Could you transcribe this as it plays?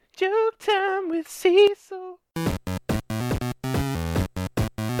Joke time with Cecil.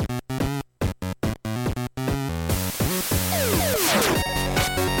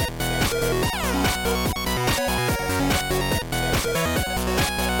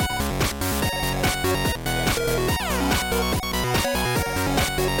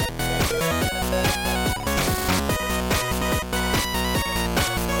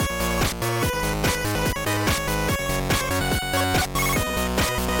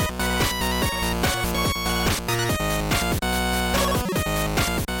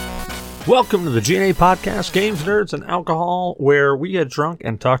 Welcome to the G.N.A podcast, Games, Nerds, and Alcohol, where we get drunk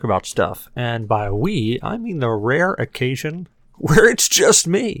and talk about stuff. And by we, I mean the rare occasion where it's just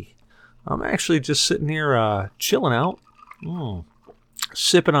me. I'm actually just sitting here chilling out,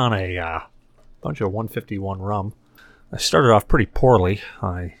 sipping on a bunch of 151 rum. I started off pretty poorly.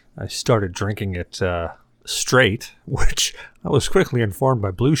 I started drinking it straight, which I was quickly informed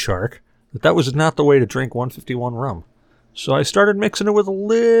by Blue Shark that was not the way to drink 151 rum. So I started mixing it with a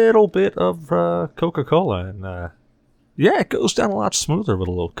little bit of Coca-Cola, and it goes down a lot smoother with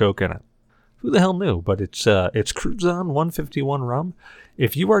a little Coke in it. Who the hell knew? But it's Cruzan 151 rum.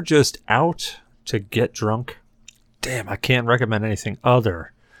 If you are just out to get drunk, damn, I can't recommend anything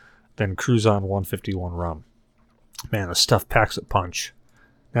other than Cruzan 151 rum. Man, the stuff packs a punch.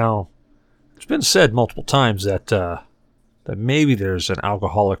 Now, it's been said multiple times that maybe there's an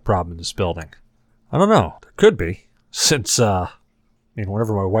alcoholic problem in this building. I don't know. There could be. Since,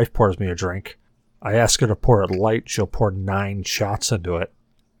 whenever my wife pours me a drink, I ask her to pour it light, she'll pour 9 shots into it.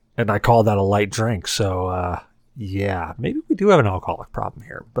 And I call that a light drink. So, maybe we do have an alcoholic problem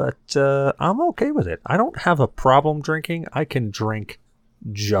here. But I'm okay with it. I don't have a problem drinking. I can drink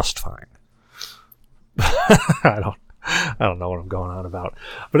just fine. I don't know what I'm going on about.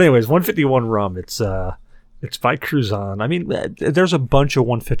 But anyways, 151 rum, it's by Cruzan. I mean, there's a bunch of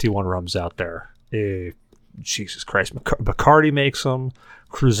 151 rums out there. Jesus Christ, Bacardi makes them,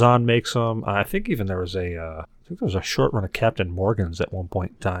 Cruzan makes them. I think even there was a short run of Captain Morgan's at one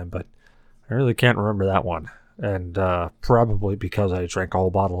point in time, but I really can't remember that one. And probably because I drank a whole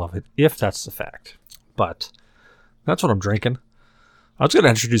bottle of it, if that's the fact. But that's what I'm drinking. I was going to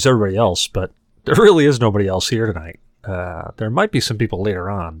introduce everybody else, but there really is nobody else here tonight. There might be some people later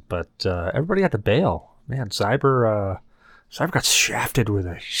on, but everybody had to bail. Man, Cyber got shafted with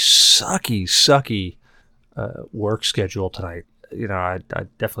a sucky work schedule tonight. I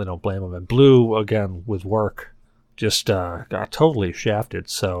definitely don't blame him. And Blue, again, with work, just got totally shafted.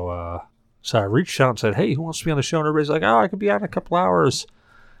 So I reached out and said, hey, who wants to be on the show? And everybody's like, I could be on in a couple hours.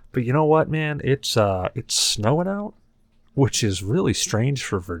 But you know what, man? It's snowing out, which is really strange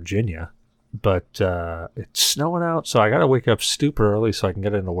for Virginia. But it's snowing out, so I got to wake up super early so I can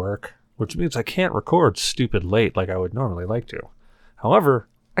get into work, which means I can't record stupid late like I would normally like to. However,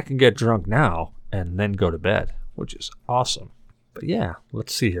 I can get drunk now and then go to bed, which is awesome. But yeah,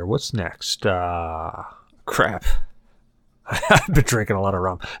 let's see here. What's next? Crap. I've been drinking a lot of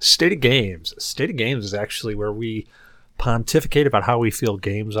rum. State of Games. State of Games is actually where we pontificate about how we feel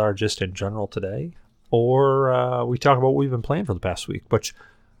games are just in general today. Or we talk about what we've been playing for the past week. Which,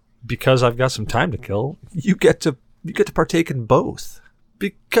 because I've got some time to kill, you get to partake in both.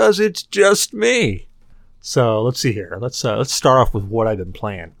 Because it's just me. So let's see here. Let's start off with what I've been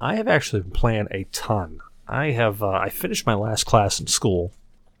playing. I have actually been playing a ton. I finished my last class in school,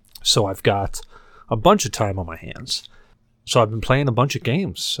 so I've got a bunch of time on my hands. So I've been playing a bunch of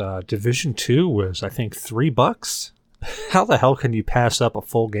games. Division 2 was, I think, $3. How the hell can you pass up a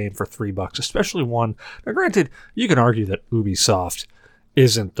full game for $3? Especially one. Now, granted, you can argue that Ubisoft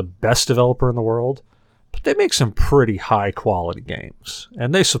isn't the best developer in the world, but they make some pretty high-quality games,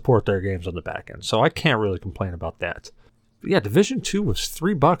 and they support their games on the back end, so I can't really complain about that. But yeah, Division 2 was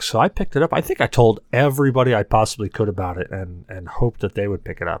 $3, so I picked it up. I think I told everybody I possibly could about it and hoped that they would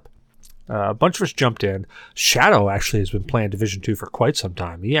pick it up. A bunch of us jumped in. Shadow actually has been playing Division 2 for quite some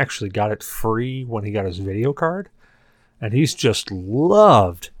time. He actually got it free when he got his video card, and he's just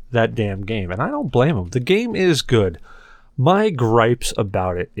loved that damn game, and I don't blame him. The game is good. My gripes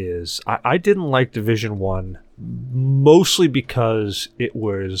about it is I didn't like Division 1 mostly because it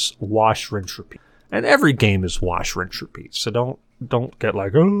was wash, rinse, repeat. And every game is wash, rinse, repeat. So don't get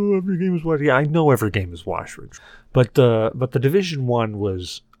like, oh, every game is wash. Yeah, I know every game is wash, rinse. But the Division 1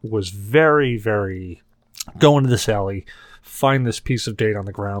 was very, very go into this alley, find this piece of data on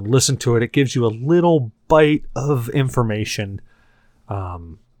the ground, listen to it. It gives you a little bite of information, a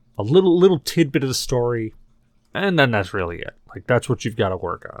little tidbit of the story. And then that's really it. Like, that's what you've got to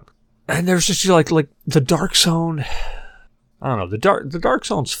work on. And there's just like the Dark Zone. I don't know. The Dark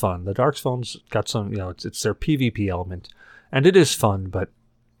Zone's fun. The Dark Zone's got some, it's their PvP element, and it is fun. But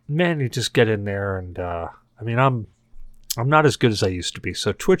man, you just get in there and, I mean, I'm not as good as I used to be.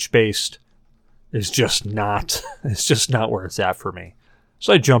 So Twitch-based is just not, it's just not where it's at for me.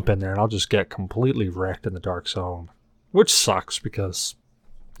 So I jump in there and I'll just get completely wrecked in the Dark Zone, which sucks because,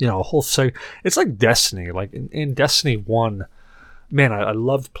 you know, a whole it's like Destiny. Like in Destiny 1, man, I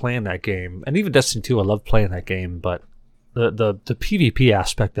loved playing that game. And even Destiny 2, I loved playing that game, but the PvP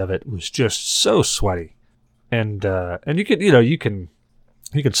aspect of it was just so sweaty. And you can, you know, you can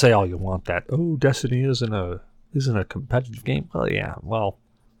say all you want that, oh, Destiny isn't a competitive game. Well, yeah, well,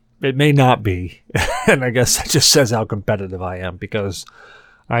 it may not be. And I guess that just says how competitive I am, because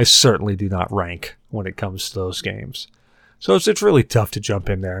I certainly do not rank when it comes to those games. So it's really tough to jump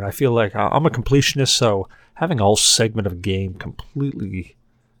in there. And I feel like I'm a completionist, so having a whole segment of a game completely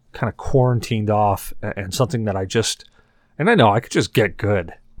kind of quarantined off and something that and I know I could just get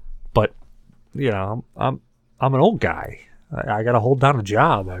good, but, you know, I'm an old guy. I got to hold down a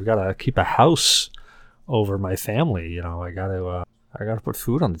job. I got to keep a house over my family. You know, I got to put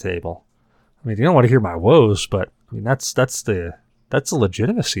food on the table. I mean, you don't want to hear my woes, but I mean, that's the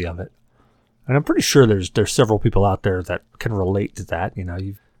legitimacy of it. And I'm pretty sure there's several people out there that can relate to that. You know,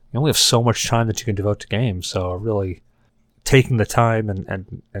 you only have so much time that you can devote to games. So really taking the time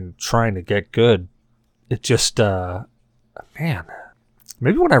and trying to get good, it just, man,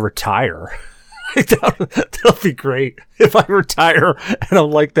 maybe when I retire, that'll be great. If I retire and I'm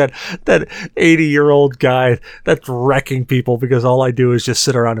like that 80-year-old guy that's wrecking people because all I do is just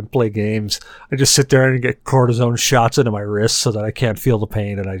sit around and play games. I just sit there and get cortisone shots into my wrists so that I can't feel the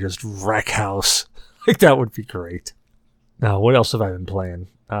pain and I just wreck house. Like, that would be great. Now, what else have I been playing?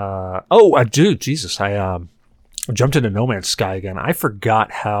 Jesus, I jumped into No Man's Sky again. I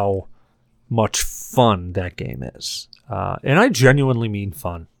forgot how much fun that game is. And I genuinely mean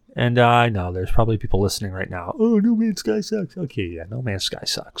fun. And I know there's probably people listening right now. Oh, No Man's Sky sucks. Okay, yeah, No Man's Sky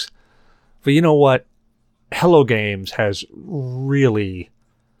sucks. But you know what? Hello Games has really,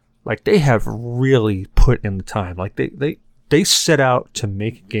 they have really put in the time. Like, they set out to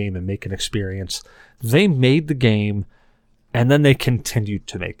make a game and make an experience. They made the game, and then they continued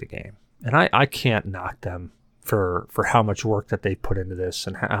to make the game. And I can't knock them for how much work that they put into this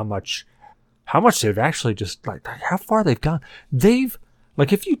and how much they've actually just, how far they've gone.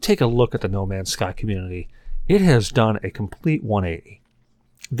 If you take a look at the No Man's Sky community, it has done a complete 180.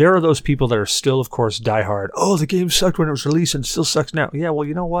 There are those people that are still, of course, diehard. Oh, the game sucked when it was released and it still sucks now. Yeah, well,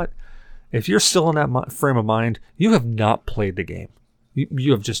 you know what? If you're still in that frame of mind, you have not played the game.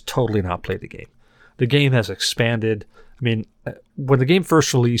 You have just totally not played the game. The game has expanded. I mean, when the game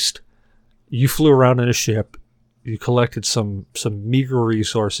first released, you flew around in a ship. You collected some meager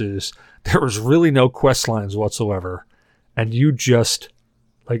resources. There was really no quest lines whatsoever. And you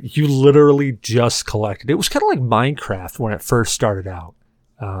literally just collected. It was kind of like Minecraft when it first started out.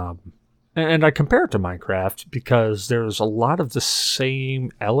 And I compare it to Minecraft because there's a lot of the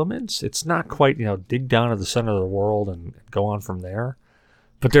same elements. It's not quite, dig down to the center of the world and go on from there.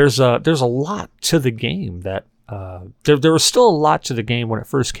 But there's a lot to the game that, there was still a lot to the game when it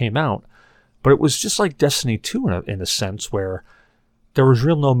first came out. But it was just like Destiny 2 in a sense, where there was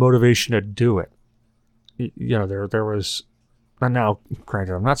no motivation to do it. There was, and now,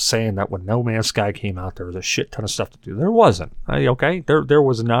 granted, I'm not saying that when No Man's Sky came out, there was a shit ton of stuff to do. There wasn't. Okay? There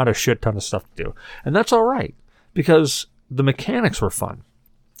was not a shit ton of stuff to do. And that's all right, because the mechanics were fun.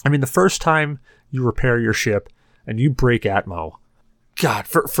 I mean, the first time you repair your ship and you break Atmo, God,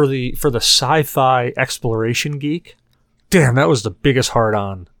 for the sci-fi exploration geek, damn, that was the biggest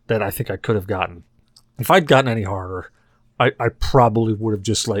hard-on that I think I could have gotten. If I'd gotten any harder, I probably would have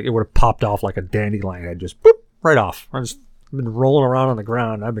just, it would have popped off like a dandelion head, just boop, right off. I've been rolling around on the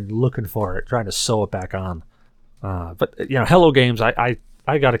ground. I've been looking for it, trying to sew it back on. But Hello Games, I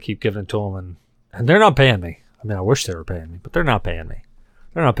got to keep giving it to them, and they're not paying me. I mean, I wish they were paying me, but they're not paying me.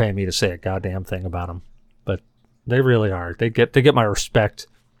 They're not paying me to say a goddamn thing about them, but they really are. They get my respect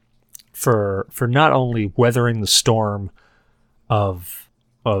for not only weathering the storm of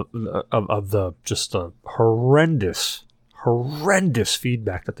the just the horrendous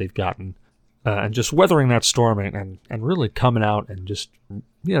feedback that they've gotten, and just weathering that storm and really coming out and just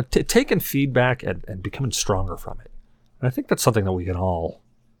taking feedback and becoming stronger from it. And I think that's something that we can all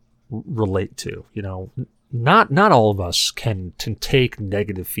relate to. Not all of us can take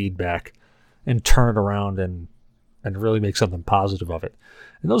negative feedback and turn it around and really make something positive of it.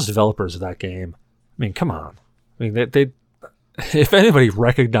 And those developers of that game, I mean, come on. I mean, they if anybody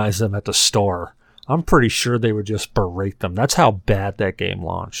recognized them at the store, I'm pretty sure they would just berate them. That's how bad that game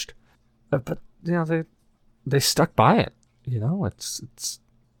launched. But they stuck by it.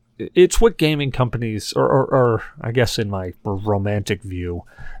 it's what gaming companies, or I guess in my romantic view,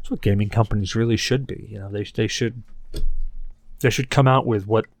 it's what gaming companies really should be. You know, they should come out with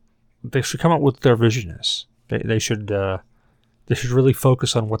what their vision is. They should really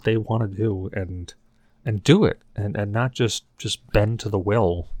focus on what they want to do and do it, and not just bend to the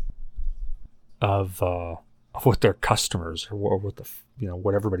will of what their customers or what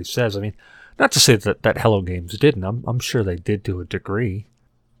what everybody says. I mean, not to say that Hello Games didn't. I'm sure they did to a degree,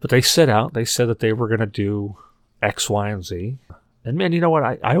 but they said that they were going to do X, Y, and Z. And man, you know what?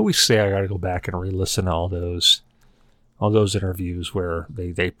 I always say I got to go back and re-listen to all those interviews where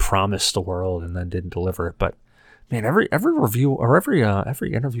they promised the world and then didn't deliver it. But man, every review or every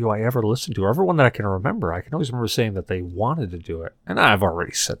interview I ever listened to, or every one that I can remember, I can always remember saying that they wanted to do it. And I've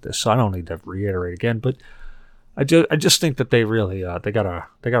already said this, so I don't need to reiterate again. But I just think that they really they got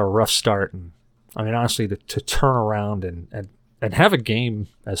a rough start. And I mean, honestly, to turn around and have a game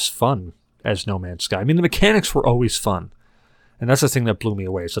as fun as No Man's Sky. I mean, the mechanics were always fun, and that's the thing that blew me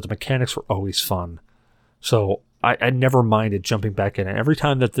away. So the mechanics were always fun. So I never minded jumping back in. And every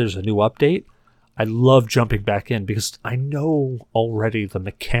time that there's a new update, I love jumping back in because I know already the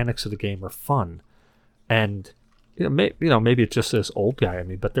mechanics of the game are fun. And maybe it's just this old guy in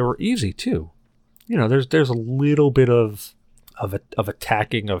me, but they were easy too. You know, there's a little bit of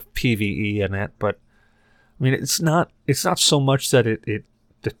attacking of PvE in it, but I mean it's not so much that it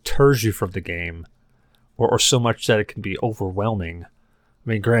deters you from the game, or so much that it can be overwhelming. I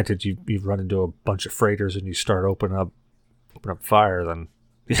mean, granted, you run into a bunch of freighters and you start open up fire, then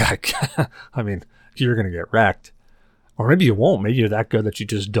yeah, I mean, you're gonna get wrecked, or maybe you won't. Maybe you're that good that you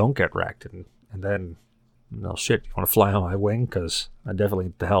just don't get wrecked, and then, no shit, you want to fly on my wing because I definitely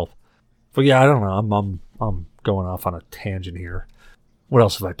need the help. But yeah, I don't know. I'm going off on a tangent here. What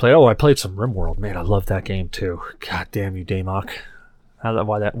else have I played? Oh, I played some RimWorld. Man, I love that game too. God damn you, Daymok.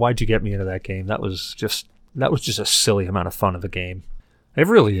 Why'd you get me into that game? That was just a silly amount of fun of a game. It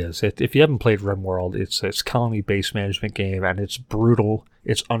really is. If you haven't played RimWorld, it's colony-based management game, and it's brutal.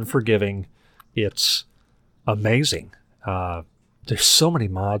 It's unforgiving. It's amazing. There's so many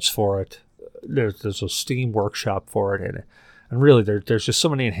mods for it. There's a Steam workshop for it, and really there's just so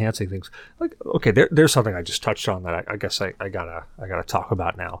many enhancing things. Like, okay, there's something I just touched on that I guess I gotta talk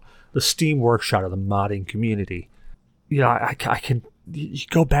about now. The Steam workshop of the modding community. I can you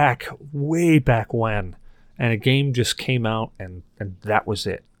go back way back when. And a game just came out, and that was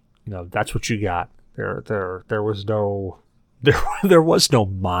it. You know, that's what you got. There was no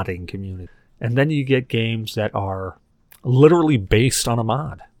modding community. And then you get games that are literally based on a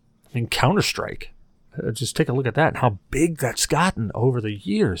mod. I mean, Counter-Strike. Just take a look at that and how big that's gotten over the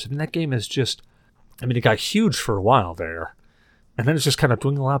years. I mean, that game is just, I mean, it got huge for a while there, and then it's just kind of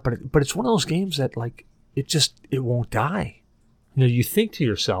dwindling out. But it's one of those games that, like, it won't die. You know, you think to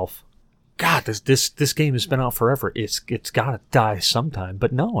yourself, God, this game has been out forever. It's got to die sometime.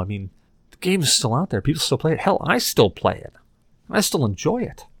 But no, I mean, the game is still out there. People still play it. Hell, I still play it. I still enjoy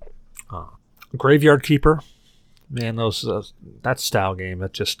it. Graveyard Keeper, man, that style game,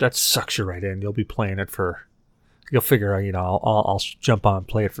 that sucks you right in. You'll be playing it you'll figure out, I'll jump on and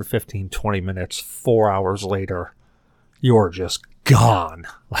play it for 15, 20 minutes. 4 hours later, you're just gone.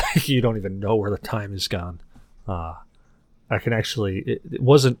 Like, you don't even know where the time is gone. I can actually. It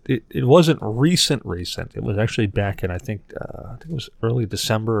wasn't recent. It was actually back in I think it was early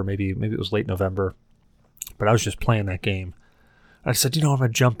December, or maybe it was late November. But I was just playing that game. I said, I'm gonna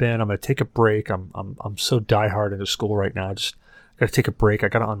jump in. I'm gonna take a break. I'm so diehard into school right now. I just gotta take a break. I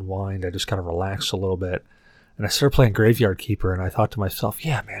gotta unwind. I just gotta relax a little bit. And I started playing Graveyard Keeper, and I thought to myself,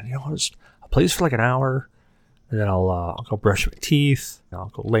 yeah, man, I'll play this for like an hour, and then I'll go brush my teeth. I'll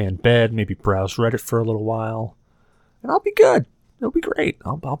go lay in bed, maybe browse Reddit for a little while. And I'll be good. It'll be great.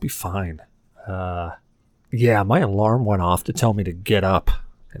 I'll be fine. Yeah, my alarm went off to tell me to get up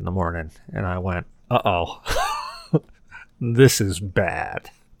in the morning. And I went, uh-oh. This is bad.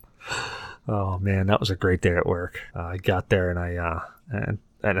 Oh, man, that was a great day at work. I got there, and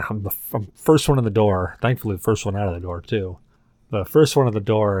I'm the first one in the door. Thankfully, the first one out of the door, too. The first one in the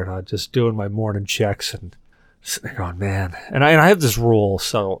door, and just doing my morning checks, and sitting there going, man. And I have this rule,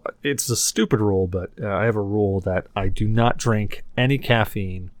 so it's a stupid rule, but I have a rule that I do not drink any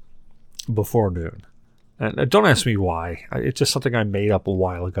caffeine before noon. And don't ask me why. It's just something I made up a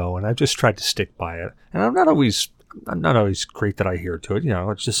while ago, and I just tried to stick by it. And I'm not always great that I adhere to it.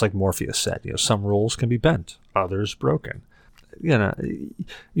 It's just like Morpheus said. Some rules can be bent, others broken. You set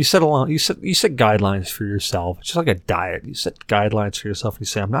guidelines for yourself. It's just like a diet. You set guidelines for yourself, and you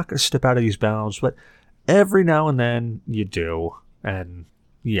say, I'm not going to step out of these bounds, but every now and then you do, and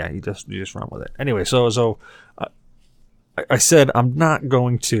yeah, you just run with it. Anyway, so I said I'm not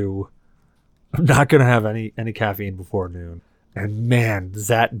going to have any caffeine before noon. And man,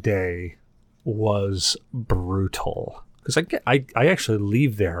 that day was brutal. Because I actually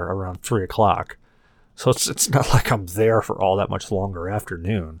leave there around 3:00. So it's not like I'm there for all that much longer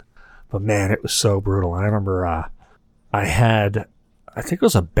afternoon. But man, it was so brutal. And I remember I had, I think it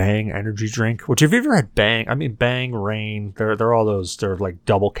was a Bang energy drink. Which, have you ever had Bang? I mean, Bang, Rain, they're all those, they're like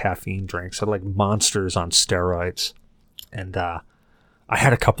double caffeine drinks. They're like monsters on steroids. And I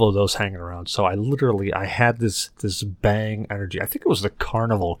had a couple of those hanging around. So I had this Bang energy. I think it was the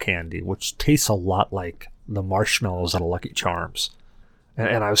Carnival candy, which tastes a lot like the marshmallows out of Lucky Charms.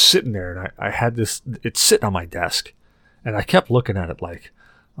 And I was sitting there, and I had this, it's sitting on my desk. And I kept looking at it like,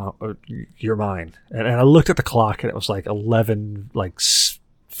 you're mine. And I looked at the clock, and it was like 11, like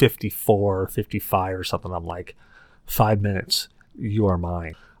 54, 55 or something. I'm like, 5 minutes, you are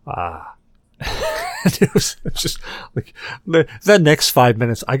mine. It was just like the next 5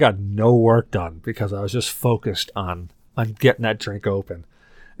 minutes, I got no work done because I was just focused on getting that drink open.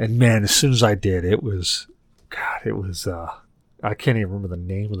 And man, as soon as I did, it was, I can't even remember the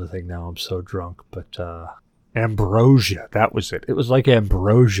name of the thing now. I'm so drunk, but ambrosia, that was it. It was like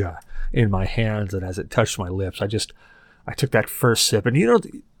ambrosia in my hands, and as it touched my lips, I took that first sip, and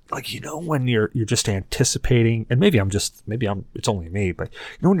when you're just anticipating, and maybe it's only me, but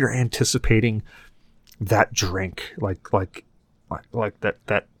when you're anticipating that drink, like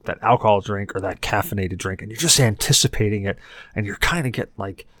that alcohol drink or that caffeinated drink, and you're just anticipating it, and you're kind of getting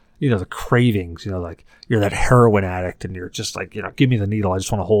like, the cravings, like you're that heroin addict, and you're just like, give me the needle, I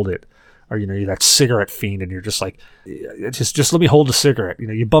just want to hold it. Or, you're that cigarette fiend, and you're just like, just let me hold a cigarette.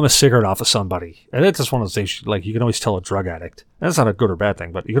 You bum a cigarette off of somebody. And it's just one of those things, like, you can always tell a drug addict. And that's not a good or bad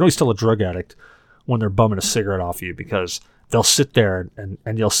thing, but you can always tell a drug addict when they're bumming a cigarette off you, because they'll sit there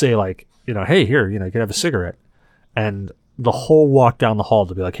and you'll say, like, hey, here, you can have a cigarette. And the whole walk down the hall,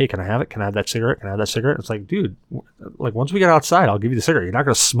 they'll be like, hey, can I have it? Can I have that cigarette? Can I have that cigarette? It's like, dude, like, once we get outside, I'll give you the cigarette. You're not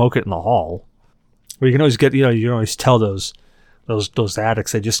going to smoke it in the hall. Or you can always get, you can always tell those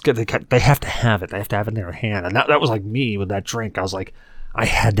addicts, they have to have it. They have to have it in their hand. And that was like me with that drink. I was like, I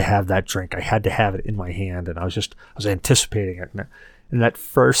had to have that drink. I had to have it in my hand. And I was anticipating it. And that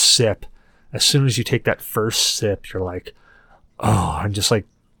first sip, as soon as you take that first sip, you're like, oh, I'm just like,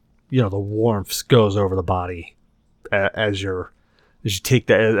 the warmth goes over the body as you take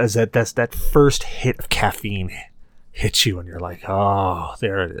that first hit of caffeine hits you, and you're like, oh,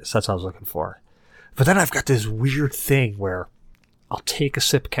 there it is. That's what I was looking for. But then I've got this weird thing where I'll take a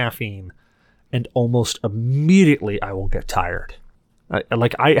sip of caffeine, and almost immediately I will get tired.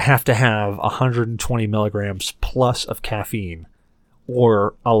 I have to have 120 milligrams plus of caffeine,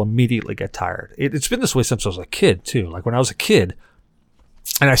 or I'll immediately get tired. It's been this way since I was a kid, too. Like, when I was a kid,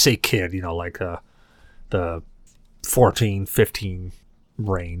 and I say kid, like the 14, 15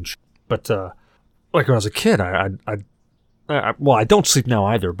 range. But like when I was a kid, I don't sleep now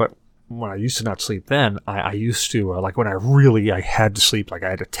either, but when I used to not sleep then, I used to, like when I had to sleep, like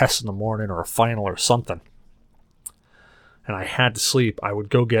I had a test in the morning or a final or something, and I had to sleep, I would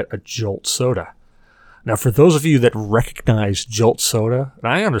go get a Jolt soda. Now, for those of you that recognize Jolt soda,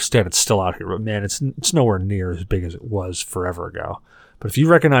 and I understand it's still out here, but man, it's nowhere near as big as it was forever ago. But if you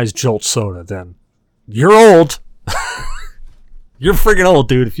recognize Jolt soda, then you're old. You're friggin' old,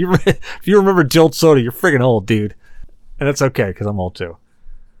 dude. If you remember Jolt soda, you're friggin' old, dude. And that's okay, because I'm old too.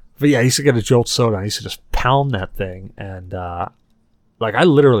 But yeah, I used to get a Jolt soda. I used to just pound that thing, and like I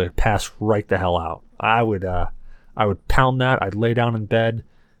literally passed right the hell out. I would pound that. I'd lay down in bed,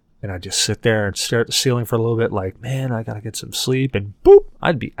 and I'd just sit there and stare at the ceiling for a little bit, like, man, I gotta get some sleep, and boop,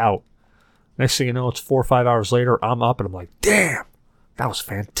 I'd be out. Next thing you know, it's 4 or 5 hours later. I'm up, and I'm like, damn, that was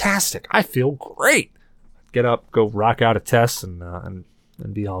fantastic. I feel great. Get up, go rock out a test, and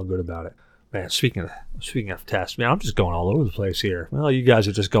be all good about it. Man, speaking of tests, man, I'm just going all over the place here. Well, you guys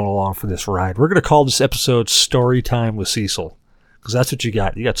are just going along for this ride. We're going to call this episode Story Time with Cecil, because that's what you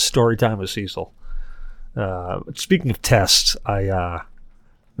got. You got Story Time with Cecil. Speaking of tests, I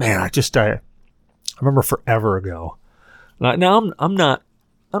remember forever ago. Now I'm not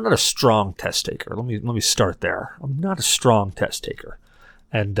a strong test taker. Let me start there. I'm not a strong test taker,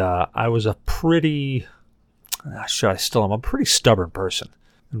 and I was a pretty, I'm a pretty stubborn person.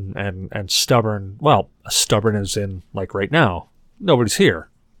 And stubborn, well, stubborn as in, like right now, nobody's here.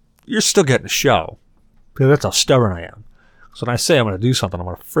 You're still getting a show. Because that's how stubborn I am. So when I say I'm going to do something, I'm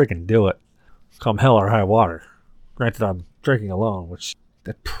going to freaking do it. Come hell or high water. Granted, I'm drinking alone, which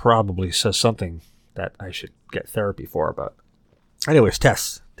that probably says something that I should get therapy for. But anyways,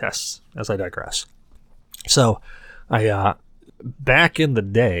 tests, as I digress. So I back in the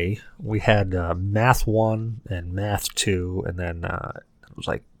day, we had Math 1 and Math 2, and then it was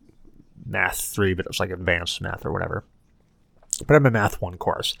like Math 3, but it was like advanced math or whatever. But I'm a Math 1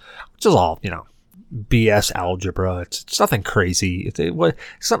 course, which is all, BS algebra. It's nothing crazy.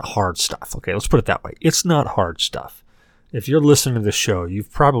 It's not hard stuff. Okay, let's put it that way. It's not hard stuff. If you're listening to this show,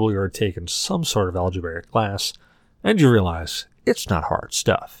 you've probably already taken some sort of algebraic class, and you realize it's not hard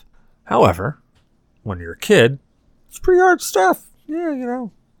stuff. However, when you're a kid, it's pretty hard stuff. Yeah, you're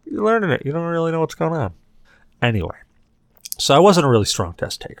learning it. You don't really know what's going on. Anyway, so I wasn't a really strong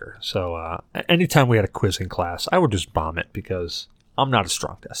test taker. So anytime we had a quizzing class, I would just bomb it because I'm not a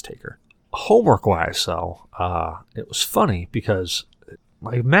strong test taker. Homework-wise, though, it was funny because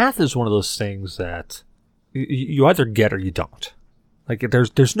math is one of those things that you either get or you don't. Like,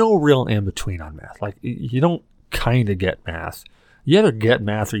 there's no real in-between on math. Like, you don't kind of get math. You either get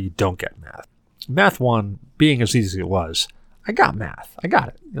math or you don't get math. Math 1, being as easy as it was, I got math. I got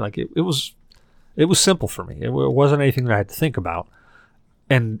it. Like, it was simple for me. It wasn't anything that I had to think about.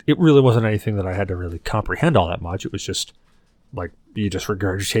 And it really wasn't anything that I had to really comprehend all that much. It was just, like, you just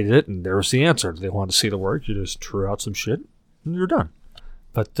regurgitated it, and there was the answer. If they wanted to see the work, you just threw out some shit, and you're done.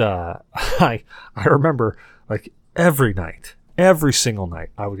 But I remember, like, every single night,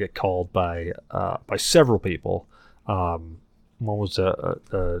 I would get called by several people. One was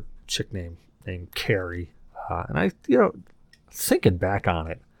a chick named Carrie, and I, thinking back on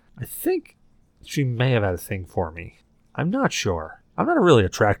it, I think she may have had a thing for me. I'm not sure. I'm not a really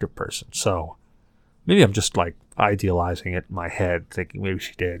attractive person, so maybe I'm just like idealizing it in my head, thinking maybe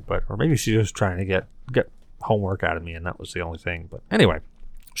she did, or maybe she was trying to get homework out of me, and that was the only thing. But anyway,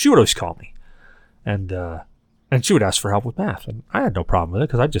 she would always call me, and she would ask for help with math, and I had no problem with it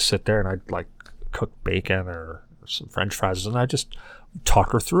because I'd just sit there and I'd like cook bacon or some French fries, and I'd just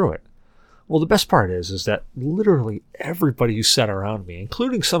talk her through it. Well, the best part is that literally everybody who sat around me,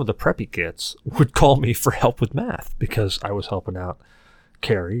 including some of the preppy kids, would call me for help with math because I was helping out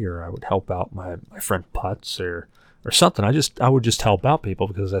Carrie, or I would help out my friend Putz or something. I would just help out people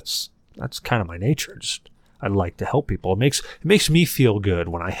because that's kind of my nature. I like to help people. It makes me feel good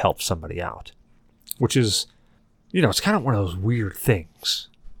when I help somebody out, which is, it's kind of one of those weird things.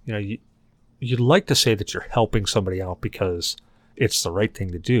 You'd like to say that you're helping somebody out because it's the right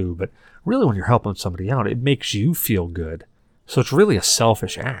thing to do, but really when you're helping somebody out, it makes you feel good. So it's really a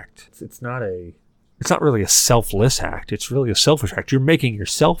selfish act. It's not really a selfless act. It's really a selfish act. You're making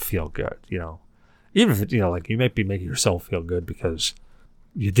yourself feel good, Even if, like you might be making yourself feel good because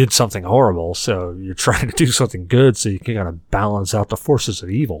you did something horrible, so you're trying to do something good so you can kind of balance out the forces of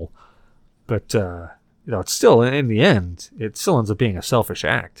evil. But, it's still, in the end, it still ends up being a selfish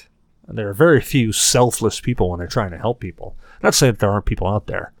act. And there are very few selfless people when they're trying to help people. Not saying that there aren't people out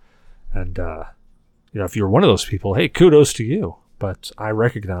there. And, if you're one of those people, hey, kudos to you. But I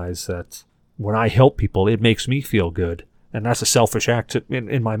recognize that when I help people, it makes me feel good. And that's a selfish act.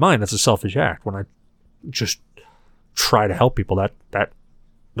 In my mind, that's a selfish act. When I just try to help people, that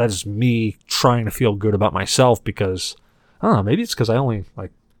is me trying to feel good about myself because, I don't know, maybe it's because I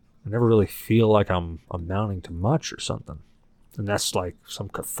never really feel like I'm amounting to much or something. And that's like some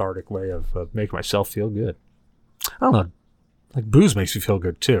cathartic way of making myself feel good. I don't know. Like booze makes me feel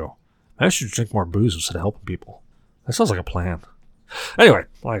good too. I should drink more booze instead of helping people. That sounds like a plan. Anyway,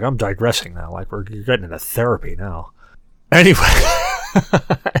 like I'm digressing now. Like you're getting into therapy now. Anyway,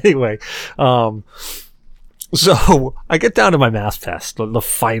 so I get down to my math test, the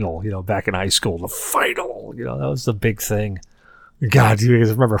final, back in high school, the final, that was the big thing. God, do you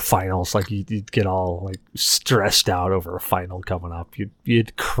guys remember finals? Like you'd get all like stressed out over a final coming up.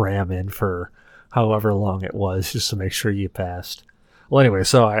 You'd cram in for however long it was just to make sure you passed. Well, anyway,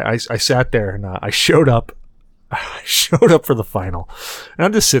 so I sat there and I showed up. I showed up for the final, and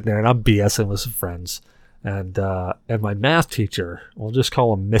I'm just sitting there and I'm BSing with some friends, and my math teacher, we'll just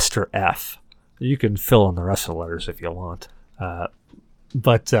call him Mr. F. You can fill in the rest of the letters if you want, but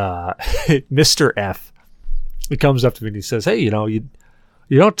Mr. F. He comes up to me and he says, "Hey, you don't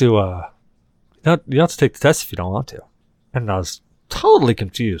have to take the test if you don't want to." And I was totally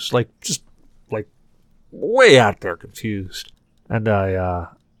confused, like way out there confused. And I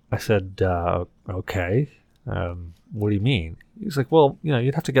said, "Okay, what do you mean?" He's like, "Well,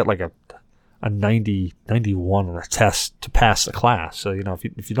 you'd have to get like a 90, 91 on a test to pass the class. So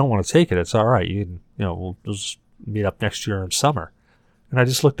if you don't want to take it, it's all right. You can, we'll just meet up next year in summer." And I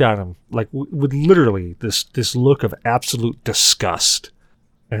just looked at him like with literally this look of absolute disgust.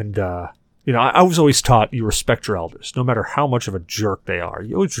 And, I was always taught you respect your elders. No matter how much of a jerk they are,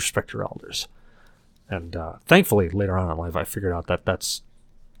 you always respect your elders. And thankfully, later on in life, I figured out that that's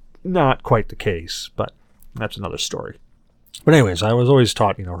not quite the case. But that's another story. But anyways, I was always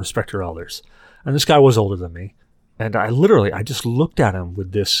taught, respect your elders. And this guy was older than me. And I just looked at him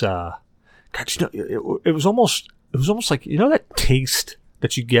with this, God, it was almost like, that taste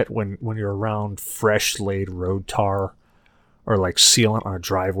that you get when you're around fresh laid road tar or like sealant on a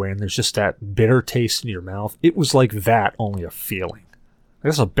driveway and there's just that bitter taste in your mouth. It was like that, only a feeling.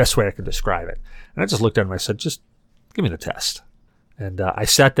 That's the best way I could describe it. And I just looked at him and I said, just give me the test. And I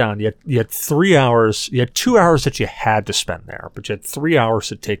sat down. You had 3 hours. You had 2 hours that you had to spend there, but you had 3 hours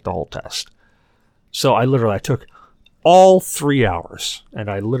to take the whole test. So I took all 3 hours, and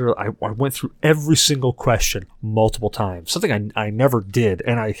I went through every single question multiple times, something I never did,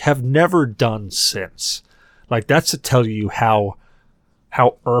 and I have never done since. Like, that's to tell you how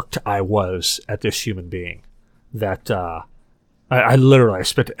irked I was at this human being, that I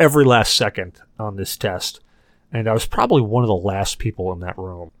spent every last second on this test, and I was probably one of the last people in that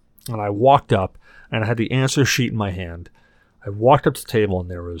room. And I walked up, and I had the answer sheet in my hand. I walked up to the table,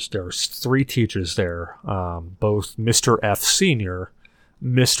 and there was 3 teachers there, both Mr. F. Senior,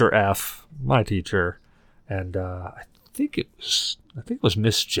 Mr. F. my teacher, and I think it was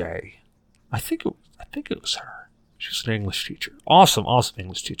Miss J. I think it was her. She's an English teacher, awesome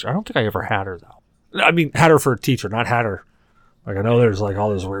English teacher. I don't think I ever had her though. I mean, had her for a teacher, not had her. Like, I know there's like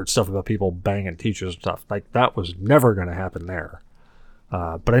all this weird stuff about people banging teachers and stuff. Like, that was never going to happen there.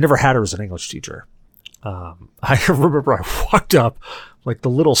 But I never had her as an English teacher. I remember I walked up like the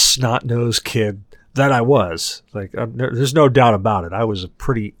little snot-nosed kid that I was. Like, there's no doubt about it. I was a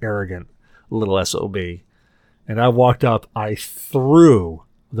pretty arrogant little SOB. And I walked up, I threw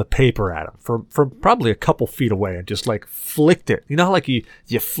the paper at him from probably a couple feet away and just like flicked it. You know how like you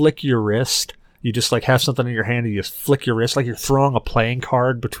flick your wrist? You just like have something in your hand and you just flick your wrist like you're throwing a playing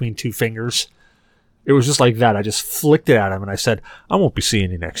card between 2 fingers. It was just like that. I just flicked it at him and I said, I won't be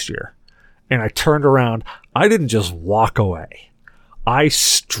seeing you next year. And I turned around. I didn't just walk away. I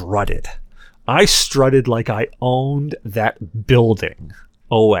strutted. I strutted like I owned that building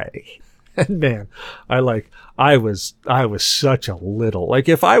away. And man, I was such a little, like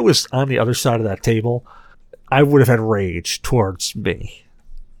if I was on the other side of that table, I would have had rage towards me.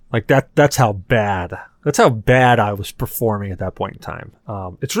 Like that's how bad I was performing at that point in time.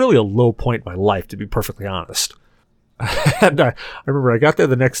 It's really a low point in my life, to be perfectly honest. And I remember I got there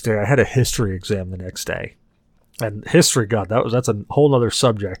the next day. I had a history exam the next day, and history, God, that's a whole other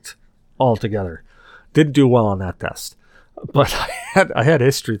subject altogether. Didn't do well on that test, but I had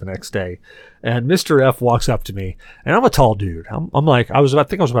history the next day, and Mr. F walks up to me, and I'm a tall dude. I'm like I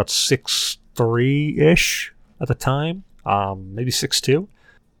think I was about 6'3" at the time, maybe 6'2",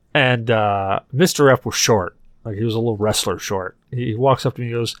 and Mr. F was short, like he was a little wrestler short. He walks up to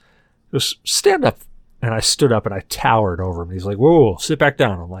me, and he goes, stand up. And I stood up and I towered over him. He's like, whoa, sit back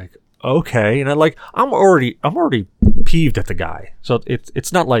down. I'm like, okay. And I'm already peeved at the guy. So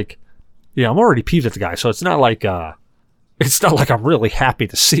it's not like, I'm already peeved at the guy. So it's not like I'm really happy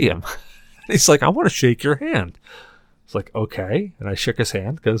to see him. He's like, I want to shake your hand. It's like, okay. And I shook his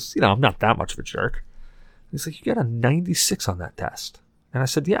hand because, I'm not that much of a jerk. He's like, you got a 96 on that test. And I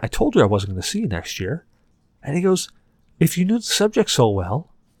said, yeah, I told you I wasn't going to see you next year. And he goes, if you knew the subject so well,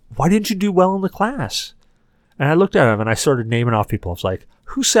 why didn't you do well in the class? And I looked at him and I started naming off people. I was like,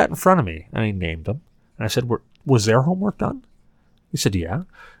 who sat in front of me? And he named them. And I said, was their homework done? He said, yeah.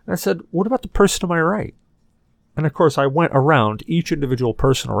 And I said, what about the person to my right? And of course, I went around each individual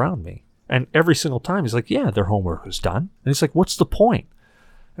person around me. And every single time, he's like, yeah, their homework was done. And he's like, what's the point?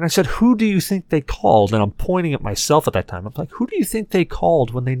 And I said, who do you think they called? And I'm pointing at myself at that time. I'm like, who do you think they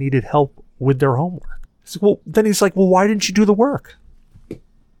called when they needed help with their homework? He's like, well, why didn't you do the work?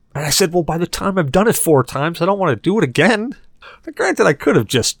 And I said, well, by the time I've done it 4 times, I don't want to do it again. But granted, I could have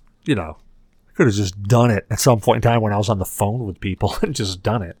just done it at some point in time when I was on the phone with people and just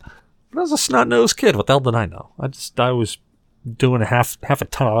done it. But I was a snot-nosed kid. What the hell did I know? I was doing half a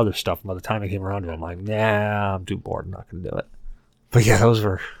ton of other stuff. And by the time I came around to it, I'm like, nah, I'm too bored. I'm not going to do it. But yeah, those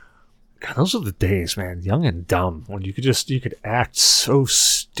are the days, man. Young and dumb. When you could act so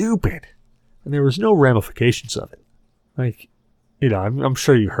stupid. And there was no ramifications of it. Like, I'm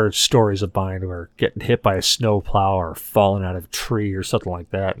sure you heard stories of mine where getting hit by a snowplow or falling out of a tree or something like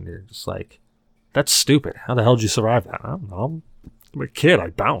that, and you're just like, that's stupid. How the hell did you survive that? I don't know. I'm a kid.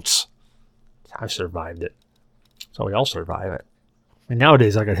 I bounce. I survived it. So we all survive it. And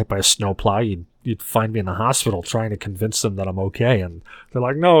nowadays, I got hit by a snowplow. You'd find me in the hospital trying to convince them that I'm okay, and they're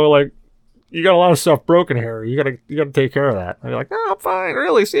like, no, like, you got a lot of stuff broken here. You gotta take care of that. And you're like, no, I'm fine.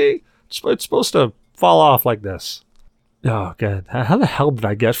 Really? See, it's supposed to fall off like this. Oh, God. How the hell did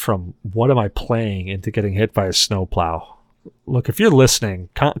I get from what am I playing into getting hit by a snowplow? Look, if you're listening,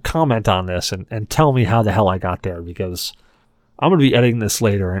 comment on this and tell me how the hell I got there, because I'm going to be editing this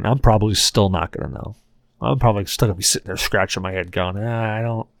later, and I'm probably still not going to know. I'm probably still going to be sitting there scratching my head going, I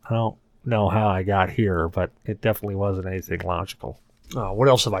don't know how I got here, but it definitely wasn't anything logical. What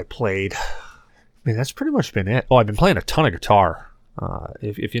else have I played? I mean, that's pretty much been it. Oh, I've been playing a ton of guitar.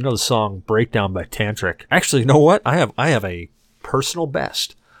 If you know the song Breakdown by Tantric. Actually, you know what? I have a personal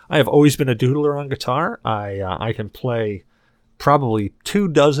best. I have always been a doodler on guitar. I can play probably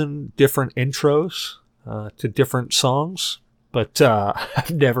 24 different intros to different songs, but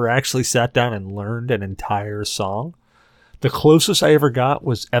I've never actually sat down and learned an entire song. The closest I ever got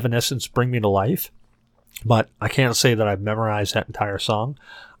was Evanescence Bring Me to Life, but I can't say that I've memorized that entire song.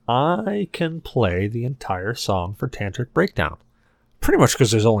 I can play the entire song for Tantric Breakdown. Pretty much because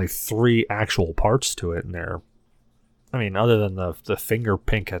there's only 3 actual parts to it, and I mean, other than the finger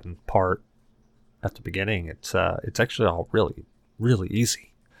pinking part at the beginning, it's actually all really, really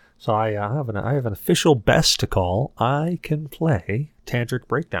easy. So I have an official best to call. I can play Tantric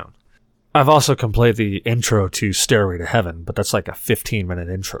Breakdown. I've also can play the intro to Stairway to Heaven, but that's like a 15-minute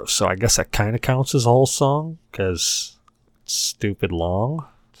intro, so I guess that kind of counts as a whole song, because it's stupid long.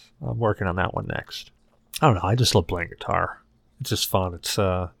 I'm working on that one next. I don't know, I just love playing guitar. It's just fun. It's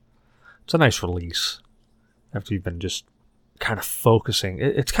a nice release after you've been just kind of focusing.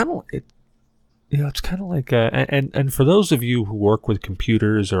 It's kind of like and for those of you who work with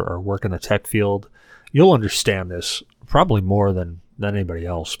computers or work in the tech field, you'll understand this probably more than anybody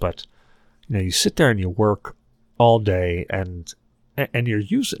else. But you sit there and you work all day and you're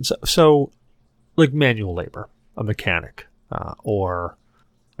using so like manual labor, a mechanic, or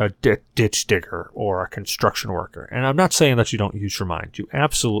a ditch digger, or a construction worker. And I'm not saying that you don't use your mind. You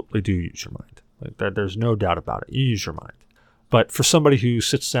absolutely do use your mind. Like there's no doubt about it. You use your mind. But for somebody who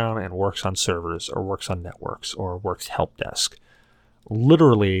sits down and works on servers or works on networks or works help desk,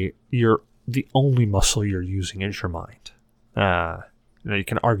 literally the only muscle you're using is your mind. You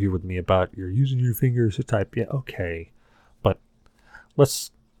can argue with me about you're using your fingers to type. Yeah, okay. But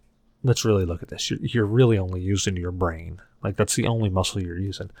let's really look at this. You're really only using your brain. Like, that's the only muscle you're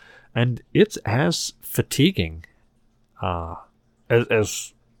using. And it's as fatiguing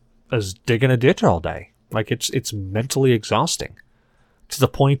as digging a ditch all day. Like, it's mentally exhausting to the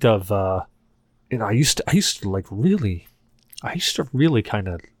point of, I used to really kind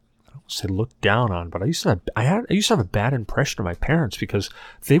of, I don't say look down on, but I used to have a bad impression of my parents because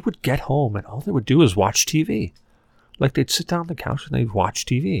they would get home and all they would do is watch TV. Like, they'd sit down on the couch and they'd watch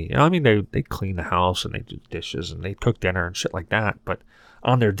TV. I mean, they'd clean the house and they'd do dishes and they'd cook dinner and shit like that. But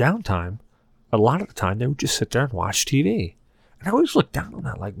on their downtime, a lot of the time, they would just sit there and watch TV. And I always looked down on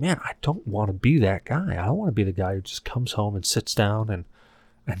that like, man, I don't want to be that guy. I don't want to be the guy who just comes home and sits down and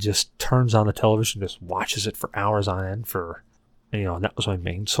just turns on the television, just watches it for hours on end for, and that was my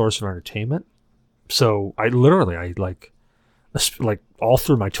main source of entertainment. So I all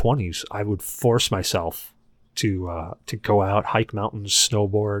through my 20s, I would force myself to go out, hike mountains,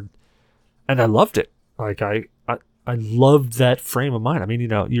 snowboard, and I loved it. Like I loved that frame of mind. I mean,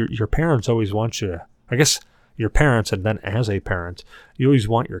 your parents always want you to, I guess your parents, and then as a parent, you always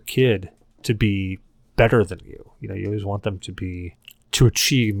want your kid to be better than you. You always want them to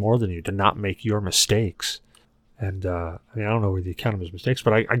achieve more than you, to not make your mistakes. And I don't know whether you count them as mistakes,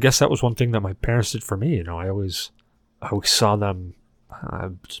 but I guess that was one thing that my parents did for me. I always saw them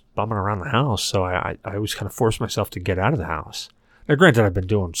just bumming around the house, so I always kind of forced myself to get out of the house. Now, granted, I've been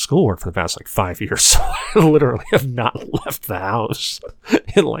doing schoolwork for the past 5 years, so I literally have not left the house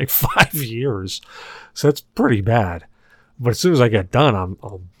in 5 years. So that's pretty bad. But as soon as I get done,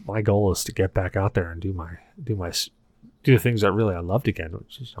 my goal is to get back out there and do the things that really I loved again,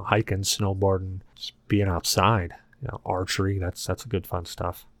 which is hiking, snowboarding, just being outside. Archery. That's a good fun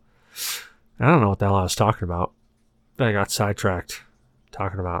stuff. I don't know what the hell I was talking about. I got sidetracked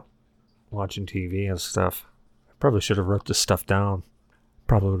talking about watching TV and stuff. I probably should have wrote this stuff down.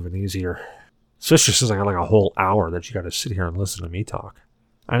 Probably would have been easier. Especially since I got a whole hour that you got to sit here and listen to me talk.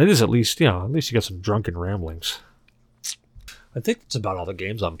 And it is at least you got some drunken ramblings. I think that's about all the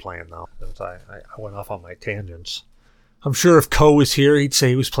games I'm playing now. I went off on my tangents. I'm sure if Ko was here, he'd say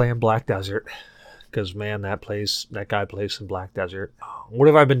he was playing Black Desert. Because, man, that guy plays some Black Desert. What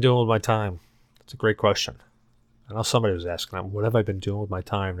have I been doing with my time? That's a great question. I know somebody was asking that. What have I been doing with my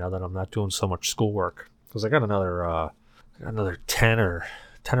time now that I'm not doing so much schoolwork? Because I got another 10 or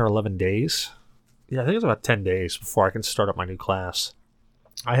 11 days. Yeah, I think it's about 10 days before I can start up my new class.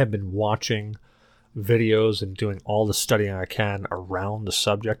 I have been watching videos and doing all the studying I can around the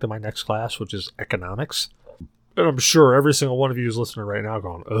subject of my next class, which is economics. And I'm sure every single one of you is listening right now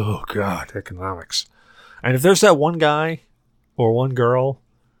going, oh, God, economics. And if there's that one guy or one girl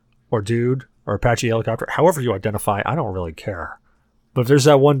or dude or Apache helicopter, however you identify, I don't really care. But if there's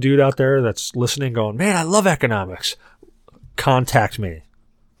that one dude out there that's listening going, man, I love economics, contact me.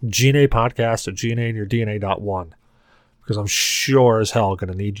 G.N.A. podcast at GNAinyourdNA.1, because I'm sure as hell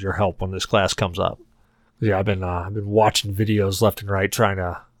going to need your help when this class comes up. Yeah, I've been watching videos left and right, trying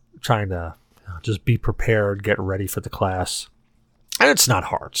to just be prepared, get ready for the class. And it's not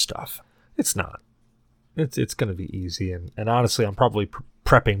hard stuff. It's not. It's going to be easy. And honestly, I'm probably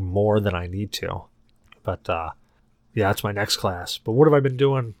prepping more than I need to. But yeah, that's my next class. But what have I been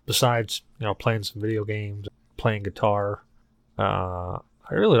doing besides, playing some video games, playing guitar? I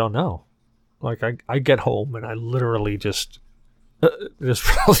really don't know. Like, I get home and I literally just... there's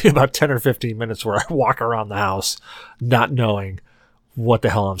probably about 10 or 15 minutes where I walk around the house not knowing what the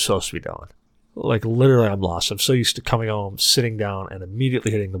hell I'm supposed to be doing. Like, literally, I'm lost. I'm so used to coming home, sitting down, and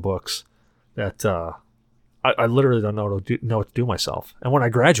immediately hitting the books that I literally don't know what to do myself. And when I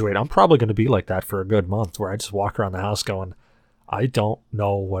graduate, I'm probably going to be like that for a good month, where I just walk around the house going, I don't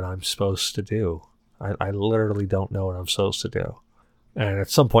know what I'm supposed to do. I literally don't know what I'm supposed to do. And at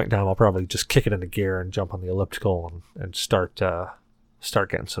some point in time, I'll probably just kick it into gear and jump on the elliptical and start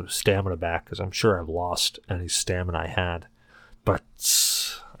getting some stamina back, because I'm sure I've lost any stamina I had. But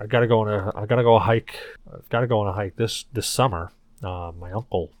I gotta go on a hike. I've got to go on a hike this summer. My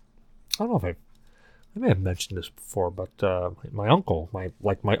uncle, I don't know if I may have mentioned this before, but my uncle,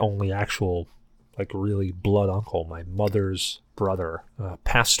 my only actual really blood uncle, my mother's brother,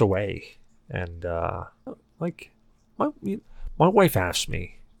 passed away, and my wife asked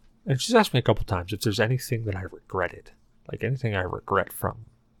me, and she's asked me a couple times, if there's anything that I regretted, like anything I regret from,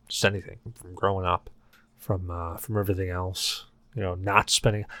 just anything from growing up, from everything else, not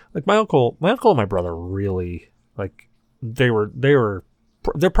spending, like my uncle and my brother really, like they're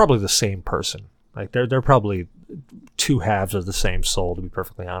probably the same person. Like they're probably two halves of the same soul, to be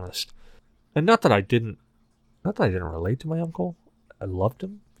perfectly honest. And not that I didn't relate to my uncle. I loved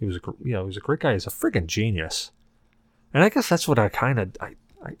him. He was he was a great guy. He's a freaking genius. And I guess that's what I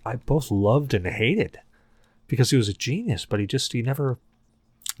both loved and hated, because he was a genius, but he never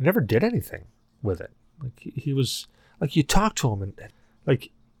did anything with it. Like he was, like, you talk to him and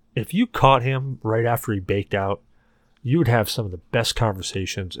like, if you caught him right after he baked out, you would have some of the best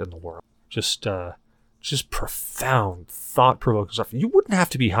conversations in the world. Just profound, thought-provoking stuff. You wouldn't have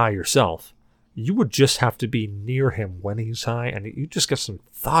to be high yourself. You would just have to be near him when he's high, and you just get some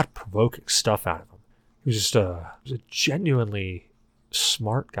thought-provoking stuff out of him. He was just a genuinely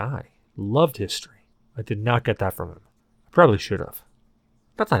smart guy. Loved history. I did not get that from him. I probably should have.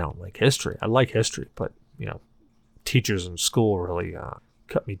 Not that I don't like history. I like history, but, teachers in school really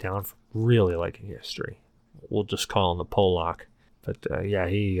cut me down from really liking history. We'll just call him the Polak. But,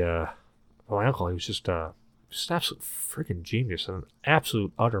 yeah, my uncle, he was just an absolute freaking genius and an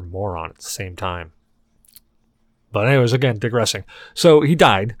absolute utter moron at the same time. But anyways, again, digressing. So he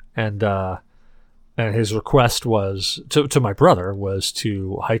died, and his request was to my brother was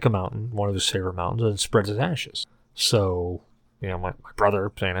to hike a mountain, one of his favorite mountains, and spread his ashes. So, my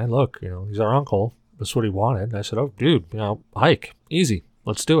brother saying, hey, look, he's our uncle. That's what he wanted. And I said, oh, dude, hike. Easy.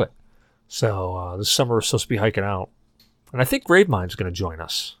 Let's do it. So this summer we're supposed to be hiking out. And I think Gravemine's going to join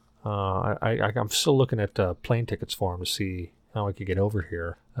us. I'm still looking at plane tickets for him to see how I could get over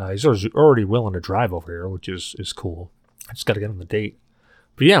here. He's already willing to drive over here, which is cool. I just got to get him the date.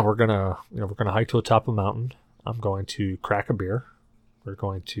 But yeah, we're gonna hike to the top of a mountain. I'm going to crack a beer. We're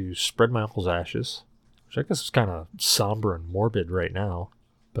going to spread my uncle's ashes, which I guess is kind of somber and morbid right now.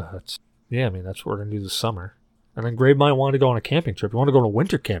 But yeah, that's what we're gonna do this summer. And then Gravemine wanted to go on a camping trip. We want to go on a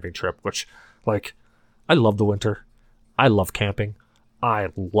winter camping trip, which, I love the winter. I love camping. I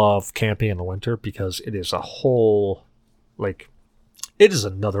love camping in the winter because it is a whole, it is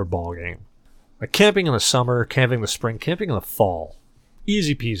another ball game. Like camping in the summer, camping in the spring, camping in the fall.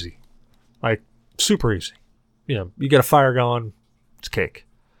 Easy peasy. Super easy. You get a fire going, it's cake.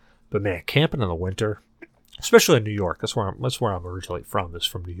 But man, camping in the winter, especially in New York, that's where I'm originally from, is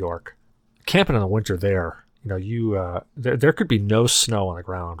from New York. Camping in the winter there, there could be no snow on the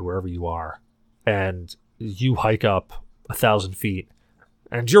ground wherever you are. And you hike up 1,000 feet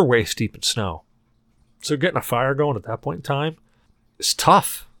and you're waist deep in snow. So getting a fire going at that point in time is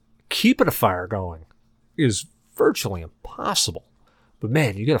tough. Keeping a fire going is virtually impossible. But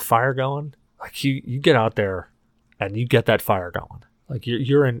man, you get a fire going, you get out there and you get that fire going.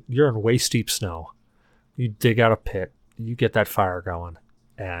 You're in waist deep snow. You dig out a pit, you get that fire going,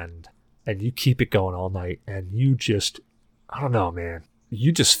 and you keep it going all night, and you just, I don't know, man.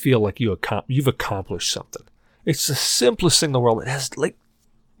 You just feel like you've accomplished something. It's the simplest thing in the world. It has,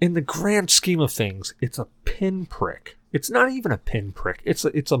 in the grand scheme of things, it's a pinprick It's not even a pinprick. It's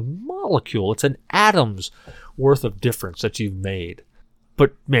a molecule. It's an atom's worth of difference that you've made.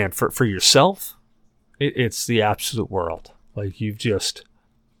 But man, for yourself, it's the absolute world. Like you've just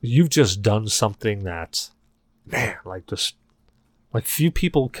done something that's, man, like just like few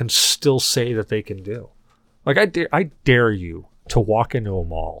people can still say that they can do. Like I dare you to walk into a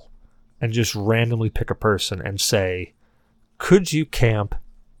mall and just randomly pick a person and say, could you camp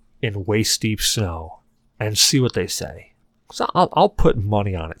in waist deep snow, and see what they say. So I'll put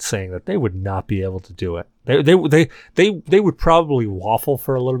money on it, saying that they would not be able to do it. They would probably waffle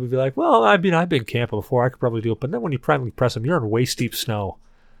for a little bit, be like, well, I mean, I've been camping before, I could probably do it. But then when you finally press them, you're in waist deep snow,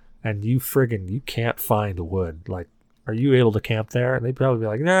 and you can't find wood. Like, are you able to camp there? And they'd probably be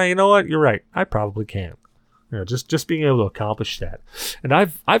like, nah, you know what? You're right. I probably can't. Just being able to accomplish that. And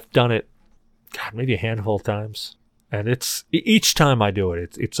I've done it, God, maybe a handful of times. And it's each time I do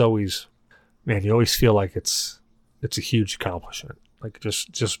it, it's always, man, you always feel like it's a huge accomplishment. Like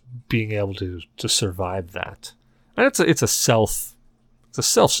just being able to survive that. And it's a self-made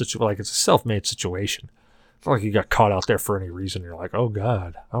situation. It's not like you got caught out there for any reason. You're like, oh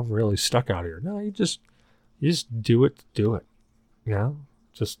God, I'm really stuck out here. No, you just do it. You know,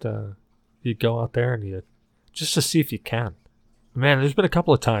 you go out there and just to see if you can. Man, there's been a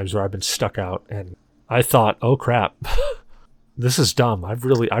couple of times where I've been stuck out and I thought, oh crap, this is dumb. I've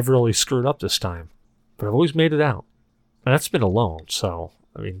really screwed up this time, but I've always made it out. And that's been alone. So,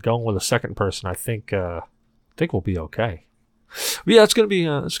 I mean, going with a second person, I think we'll be okay. But yeah, it's gonna be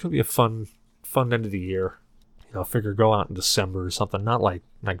a fun end of the year. You know, figure go out in December or something, not like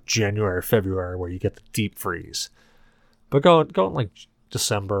January or February where you get the deep freeze, but go in like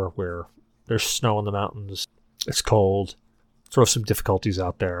December where there's snow in the mountains, it's cold, throw some difficulties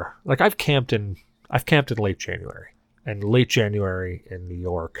out there. Like I've camped in late January, and late January in New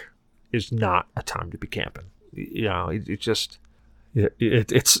York is not a time to be camping. You know, it's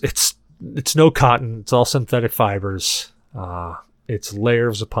no cotton. It's all synthetic fibers. It's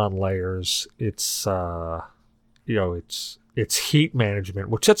layers upon layers. It's heat management,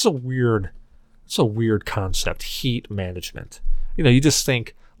 which that's a weird concept. Heat management. You know, you just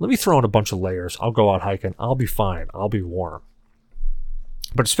think, let me throw in a bunch of layers. I'll go out hiking. I'll be fine. I'll be warm.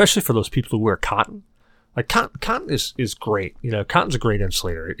 But especially for those people who wear cotton, like cotton is great. You know, cotton's a great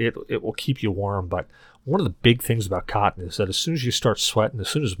insulator. It will keep you warm. But one of the big things about cotton is that as soon as you start sweating, as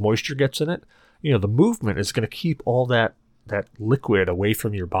soon as moisture gets in it, you know, the movement is going to keep all that liquid away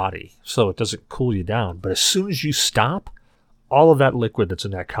from your body, so it doesn't cool you down. But as soon as you stop, all of that liquid that's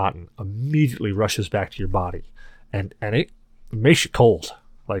in that cotton immediately rushes back to your body, and it makes you cold.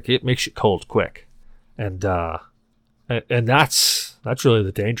 Like it makes you cold quick, and that's really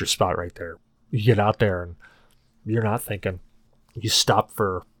the danger spot right there. You get out there and you're not thinking. You stop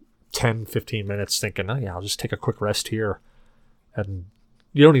for 10, 15 minutes thinking, oh yeah, I'll just take a quick rest here, and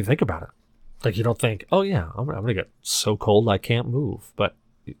you don't even think about it. Like you don't think, oh yeah, I'm gonna get so cold I can't move. But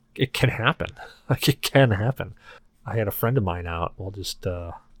it can happen. Like it can happen. I had a friend of mine out. We'll just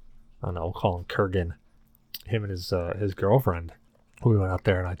I don't know, we'll call him Kurgan. Him and his girlfriend. We went out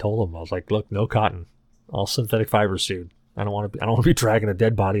there and I told him, I was like, look, no cotton, all synthetic fibers, dude. I don't want to be dragging a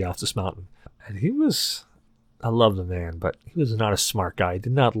dead body off this mountain. And I love the man, but he was not a smart guy. He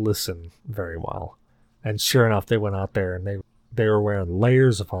did not listen very well. And sure enough, they went out there and they were wearing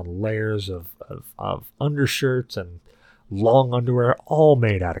layers upon layers of undershirts and long underwear, all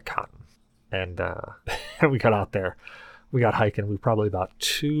made out of cotton. And we got out there. We got hiking. We were probably about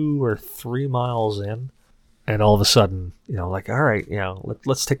 2 or 3 miles in. And all of a sudden, you know, like, all right, you know,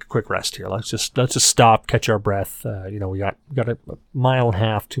 let's take a quick rest here. Let's just stop, catch our breath. You know, we got a mile and a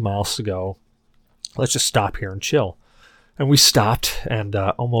half, 2 miles to go. Let's just stop here and chill. And we stopped, and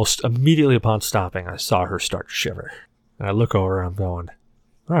almost immediately upon stopping, I saw her start to shiver. And I look over and I'm going,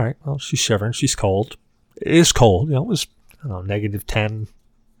 all right, well, she's shivering. She's cold. It is cold. You know, it was, I don't know, -10,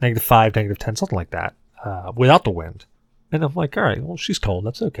 -5, -10, something like that, without the wind. And I'm like, all right, well, she's cold.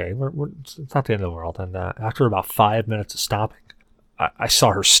 That's okay. It's not the end of the world. And after about 5 minutes of stopping, I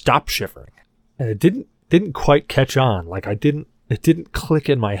saw her stop shivering. And it didn't quite catch on. Like it didn't click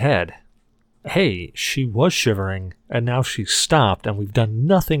in my head. Hey, she was shivering, and now she's stopped, and we've done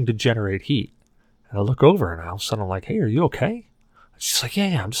nothing to generate heat. And I look over, and all of a sudden I'm like, hey, are you okay? She's like,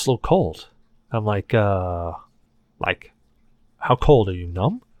 yeah, I'm just a little cold. I'm like, how cold? Are you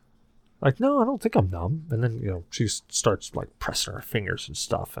numb? Like, no, I don't think I'm numb. And then, you know, she starts like pressing her fingers and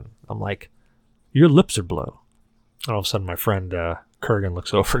stuff. And I'm like, your lips are blue. And all of a sudden my friend Kurgan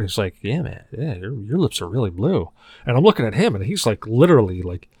looks over and he's like, yeah, man, yeah, your lips are really blue. And I'm looking at him and he's like literally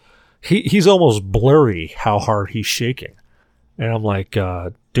like, he's almost blurry how hard he's shaking. And I'm like,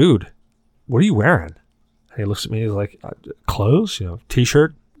 dude, what are you wearing? And he looks at me, he's like, clothes,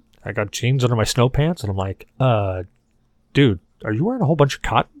 t-shirt. I got jeans under my snow pants. And I'm like, dude, are you wearing a whole bunch of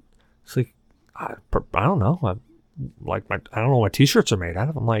cotton? It's like, I don't know. I don't know what t-shirts are made out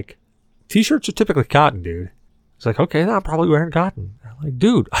of. I'm like, t-shirts are typically cotton, dude. It's like, okay, I'm probably wearing cotton. I'm like,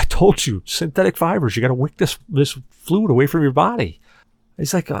 dude, I told you, synthetic fibers. You got to wick this fluid away from your body.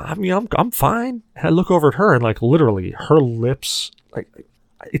 He's like, I'm fine. And I look over at her, and like literally, her lips, like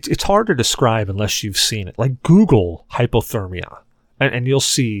it's hard to describe unless you've seen it. Like Google hypothermia, and you'll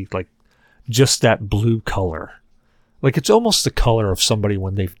see like just that blue color. Like it's almost the color of somebody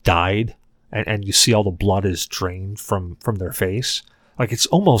when they've died, and you see all the blood is drained from their face. Like it's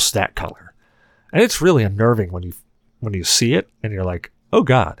almost that color. And it's really unnerving when you see it and you're like, oh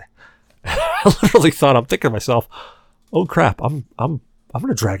God. I literally thought, I'm thinking to myself, oh crap, I'm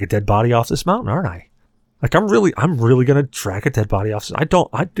gonna drag a dead body off this mountain, aren't I? Like I'm really gonna drag a dead body off.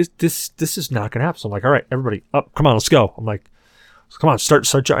 This is not gonna happen. So I'm like, all right, everybody up, come on, let's go. I'm like, come on,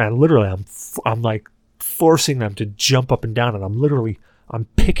 start and literally I'm like forcing them to jump up and down, and I'm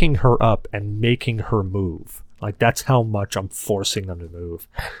picking her up and making her move. Like that's how much I'm forcing them to move.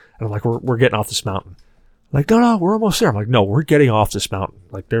 And I'm like, we're getting off this mountain. Like, no, we're almost there. I'm like, no, we're getting off this mountain.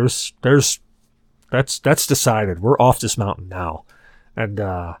 Like that's decided. We're off this mountain now. And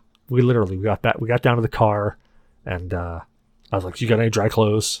we got down to the car, and I was like, you got any dry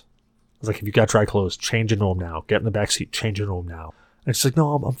clothes? I was like, if you got dry clothes, change into them now. Get in the back seat, change into them now. And she's like,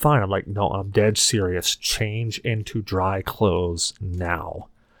 no, I'm fine. I'm like, no, I'm dead serious. Change into dry clothes now.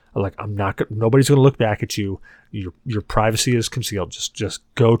 I'm like, nobody's going to look back at you. Your privacy is concealed. Just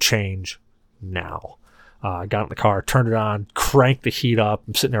go change now. I got in the car, turned it on, cranked the heat up.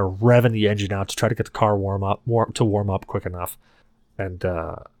 I'm sitting there revving the engine out to try to get the car warm up quick enough. And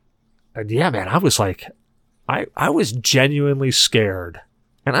yeah, man, I was like, I was genuinely scared.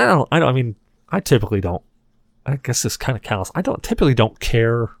 And I typically don't, I guess this kind of counts. I typically don't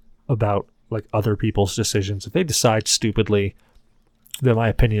care about like other people's decisions. If they decide stupidly, then my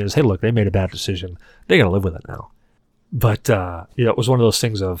opinion is, hey, look, they made a bad decision. They got to live with it now. But, it was one of those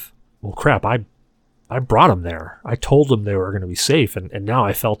things of, well, crap, I brought them there. I told them they were going to be safe. And now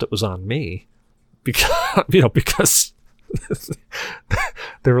I felt it was on me because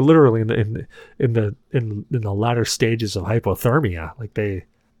they were literally in the latter stages of hypothermia.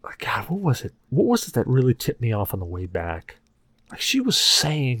 God, what was it? What was it that really tipped me off on the way back? Like she was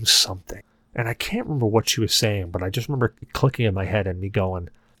saying something. And I can't remember what she was saying, but I just remember clicking in my head and me going,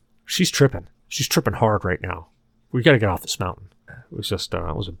 she's tripping. She's tripping hard right now. We got to get off this mountain. It was just,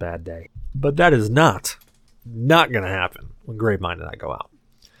 it was a bad day. But that is not going to happen when Gravemind and I go out.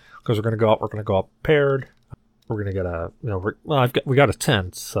 Because we're going to go out paired. We're going to get we got a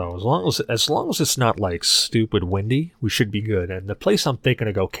tent. So as long as it's not like stupid windy, we should be good. And the place I'm thinking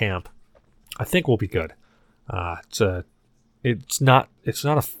to go camp, I think we'll be good. It's not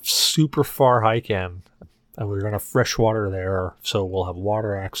a super far hike in, and we're going to have fresh water there, so we'll have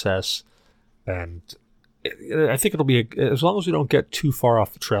water access, and I think it'll be as long as we don't get too far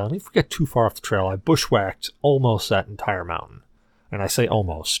off the trail. And if we get too far off the trail, I bushwhacked almost that entire mountain, and I say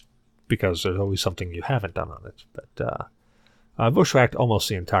almost because there's always something you haven't done on it. But I bushwhacked almost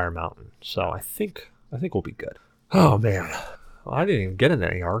the entire mountain, so I think we'll be good. Oh man, well, I didn't even get into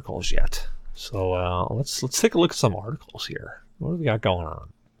any articles yet. So let's take a look at some articles here. What do we got going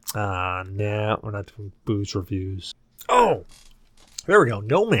on? Nah, we're not doing booze reviews. Oh, there we go.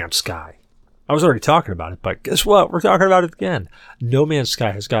 No Man's Sky. I was already talking about it, but guess what? We're talking about it again. No Man's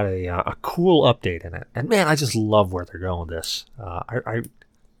Sky has got a cool update in it, and man, I just love where they're going with this.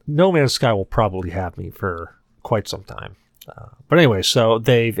 No Man's Sky will probably have me for quite some time. But anyway, so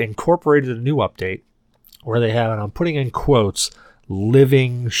they've incorporated a new update where they have, and I'm putting in quotes,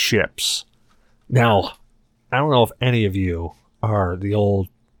 living ships. Now, I don't know if any of you are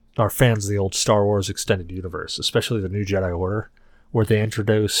fans of the old Star Wars extended universe, especially the New Jedi Order, where they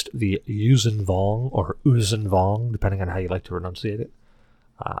introduced the Yuuzhan Vong, or Yuuzhan Vong, depending on how you like to enunciate it.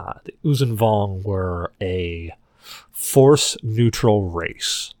 The Yuuzhan Vong were a force-neutral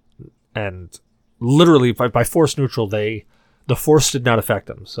race. And literally, by force-neutral, the force did not affect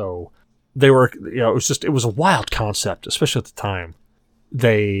them. So they were, it was a wild concept, especially at the time.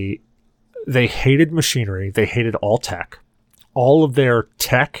 They hated machinery. They hated all tech. All of their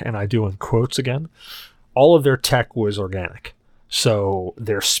tech, and I do in quotes again, all of their tech was organic. So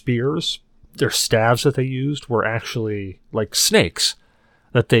their spears, their staves that they used were actually like snakes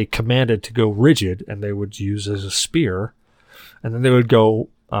that they commanded to go rigid, and they would use as a spear. And then they would go,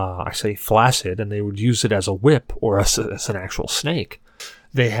 flaccid, and they would use it as a whip or as an actual snake.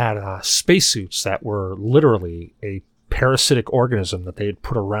 They had spacesuits that were literally a parasitic organism that they had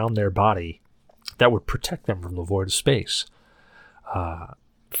put around their body that would protect them from the void of space.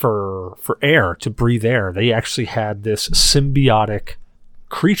 For air, to breathe air, they actually had this symbiotic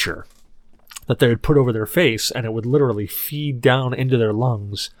creature that they would put over their face, and it would literally feed down into their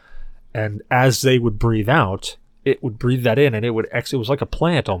lungs, and as they would breathe out, it would breathe that in, and it was like a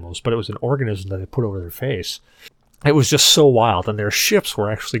plant almost, but it was an organism that they put over their face. It was just so wild, and their ships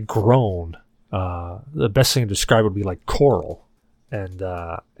were actually grown. The best thing to describe would be like coral. And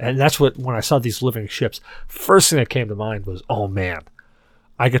that's what, when I saw these living ships, first thing that came to mind was, oh man,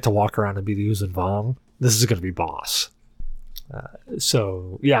 I get to walk around and be the Yuuzhan Vong. This is going to be boss.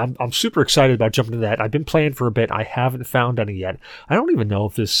 So yeah, I'm super excited about jumping into that. I've been playing for a bit. I haven't found any yet. I don't even know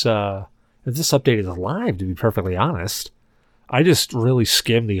if this update is live, to be perfectly honest. I just really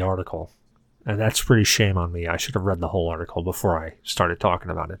skimmed the article, and that's pretty shame on me. I should have read the whole article before I started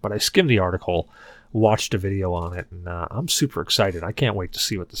talking about it. But I skimmed the article, watched a video on it, and I'm super excited. I can't wait to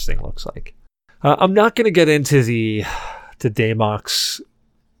see what this thing looks like. I'm not going to get into the Damox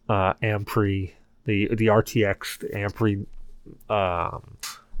Ampri, the RTX, the Ampri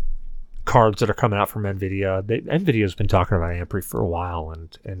cards that are coming out from NVIDIA. NVIDIA's been talking about Ampri for a while,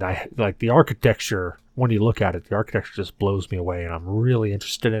 and I like the architecture. When you look at it, the architecture just blows me away, and I'm really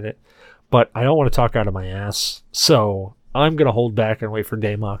interested in it. But I don't want to talk out of my ass, so I'm going to hold back and wait for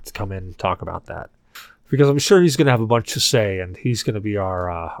Damox to come in and talk about that, because I'm sure he's going to have a bunch to say, and he's going to be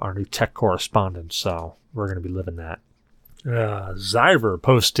our new tech correspondent, so we're going to be living that. Zyver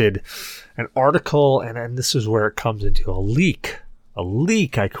posted an article, and this is where it comes into a leak,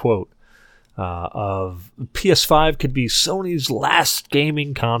 I quote, of PS5 could be Sony's last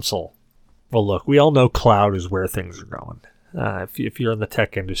gaming console. Well, look, we all know cloud is where things are going. If you're in the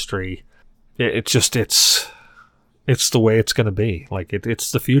tech industry, it's the way it's going to be. Like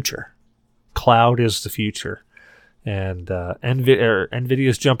it's the future. Cloud is the future. And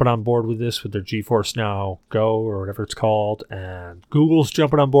NVIDIA's jumping on board with this with their GeForce Now Go or whatever it's called, and Google's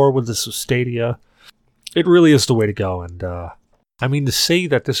jumping on board with this with Stadia. It really is the way to go. And I mean, to say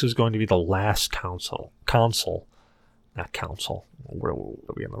that this is going to be the last console, not council. What are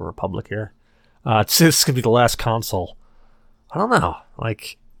we in the Republic here? To say this is going to be the last console, I don't know.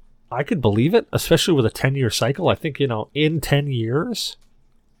 Like, I could believe it, especially with a 10-year cycle. I think, in 10 years,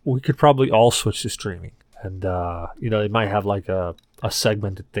 we could probably all switch to streaming. And, they might have like a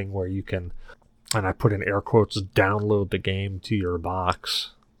segmented thing where you can, and I put in air quotes, download the game to your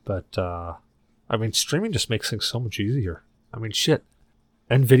box. But, I mean, streaming just makes things so much easier. I mean, shit.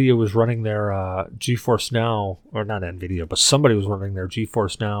 NVIDIA was running their GeForce Now, or not NVIDIA, but somebody was running their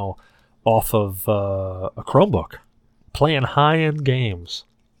GeForce Now off of a Chromebook. Playing high-end games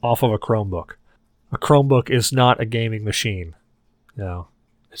off of a Chromebook. A Chromebook is not a gaming machine.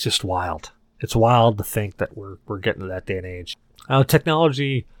 It's just wild. It's wild to think that we're getting to that day and age.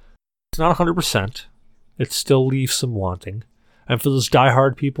 Technology, it's not 100%. It still leaves some wanting. And for those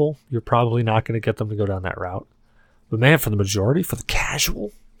diehard people, you're probably not going to get them to go down that route. But man, for the majority, for the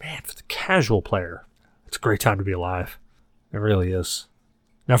casual player, it's a great time to be alive. It really is.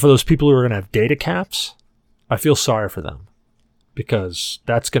 Now, for those people who are going to have data caps, I feel sorry for them, because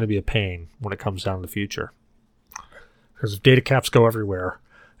that's going to be a pain when it comes down to the future. Because if data caps go everywhere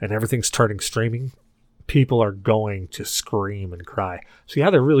and everything's turning streaming, people are going to scream and cry. So yeah,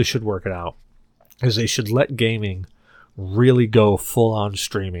 they really should work it out, is they should let gaming really go full-on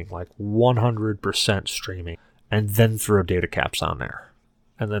streaming, like 100% streaming, and then throw data caps on there,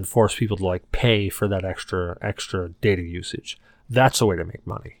 and then force people to like pay for that extra data usage. That's the way to make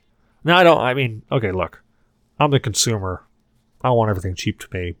money. Now, okay, look, I'm the consumer. I want everything cheap to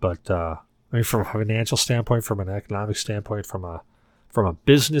me, but from a financial standpoint, from an economic standpoint, from a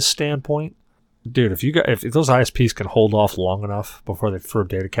business standpoint, dude, if those ISPs can hold off long enough before they throw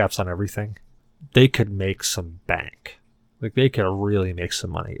data caps on everything, they could make some bank. Like, they could really make some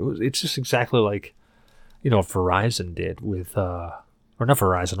money. It's just exactly like, Verizon did with, or not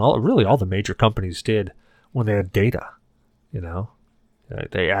Verizon, all the major companies did when they had data.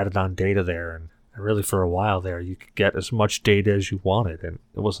 They added on data there, and really for a while there, you could get as much data as you wanted, and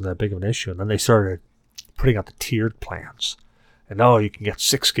it wasn't that big of an issue. And then they started putting out the tiered plans. And, you can get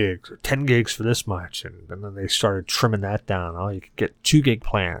 6 gigs or 10 gigs for this much. And then they started trimming that down. You could get 2 gig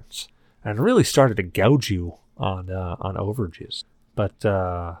plans. And it really started to gouge you on overages. But,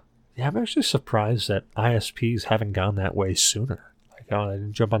 I'm actually surprised that ISPs haven't gone that way sooner. I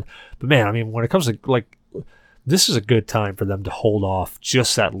didn't jump on. But, man, when it comes to, this is a good time for them to hold off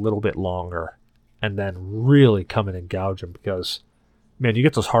just that little bit longer and then really come in and gouge them, because, man, you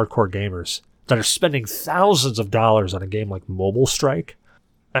get those hardcore gamers that are spending thousands of dollars on a game like Mobile Strike.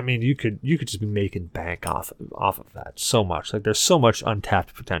 I mean, you could just be making bank off of that so much. Like, there's so much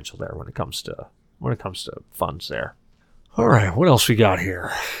untapped potential there when it comes to when it comes to funds there. All right, what else we got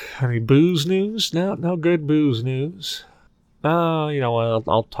here? Any booze news? No good booze news.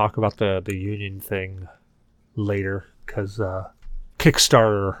 I'll talk about the union thing later, because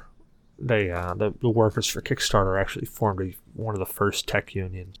Kickstarter, the workers for Kickstarter actually formed one of the first tech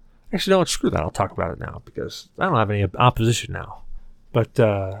unions. Actually, no, screw that. I'll talk about it now because I don't have any opposition now. But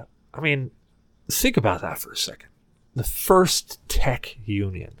think about that for a second. The first tech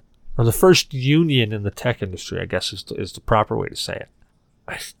union, or the first union in the tech industry, I guess is the proper way to say it.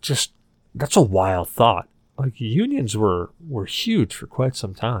 That's a wild thought. Like, unions were huge for quite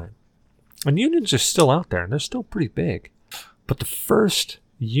some time. And unions are still out there, and they're still pretty big. But the first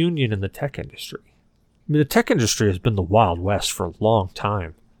union in the tech industry. I mean, the tech industry has been the Wild West for a long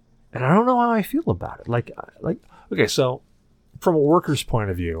time. And I don't know how I feel about it. Okay, so from a worker's point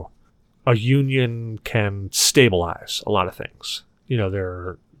of view, a union can stabilize a lot of things.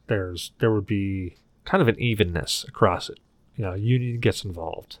 There would be kind of an evenness across it. A union gets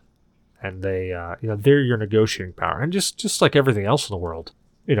involved. And they're your negotiating power. And just like everything else in the world,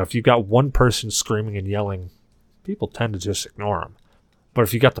 if you've got one person screaming and yelling, people tend to just ignore them. But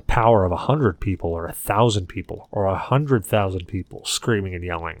if you got the power of 100 people or 1,000 people or 100,000 people screaming and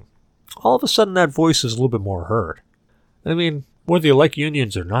yelling, all of a sudden that voice is a little bit more heard. I mean, whether you like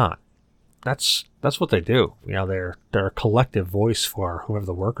unions or not, that's what they do. They're a collective voice for whoever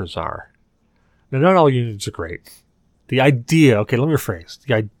the workers are. Now, not all unions are great. The idea, okay, let me rephrase.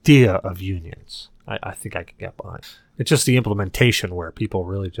 The idea of unions, I think I can get behind. It's just the implementation where people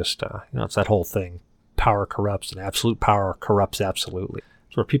really just, it's that whole thing. Power corrupts, and absolute power corrupts absolutely.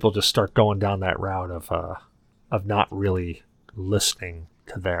 It's where people just start going down that route of not really listening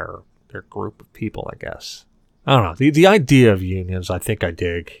to their group of people, I guess. I don't know. The idea of unions, I think I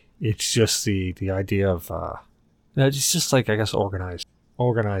dig. It's just the idea of, it's just like, I guess,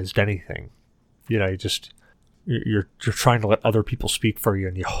 organized anything. You're trying to let other people speak for you,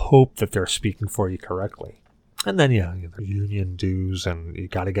 and you hope that they're speaking for you correctly. And then, the union dues, and you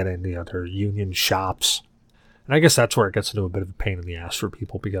got to get in the other union shops. And I guess that's where it gets into a bit of a pain in the ass for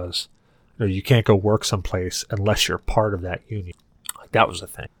people, because you can't go work someplace unless you're part of that union. Like, that was a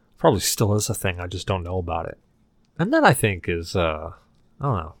thing. Probably still is a thing. I just don't know about it. And that, I think, is, I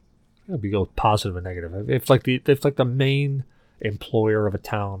don't know. It'd be both positive and negative. If the main employer of a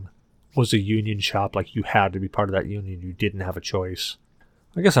town was a union shop, like you had to be part of that union, you didn't have a choice,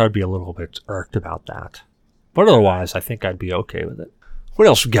 I guess I would be a little bit irked about that. But otherwise, I think I'd be okay with it. What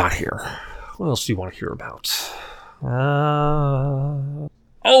else we got here? What else do you want to hear about?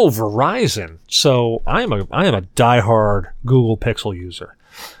 Verizon. So I am a diehard Google Pixel user.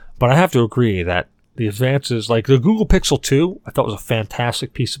 But I have to agree that the advances, like the Google Pixel 2, I thought was a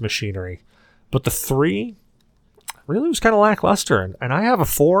fantastic piece of machinery. But the 3 really was kind of lackluster. And I have a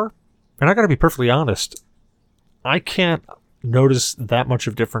 4, and I got to be perfectly honest, I can't notice that much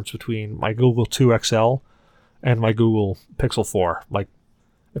of difference between my Google 2 XL and my Google Pixel 4. Like,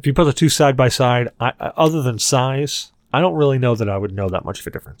 if you put the two side by side, other than size, I don't really know that I would know that much of a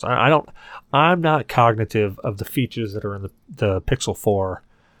difference. I'm not cognitive of the features that are in the Pixel 4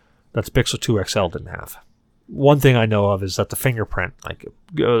 that the Pixel 2 XL didn't have. One thing I know of is that the fingerprint, like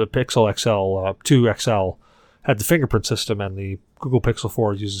the Pixel XL 2 XL had the fingerprint system, and the Google Pixel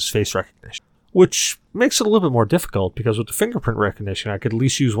 4 uses face recognition, which makes it a little bit more difficult, because with the fingerprint recognition, I could at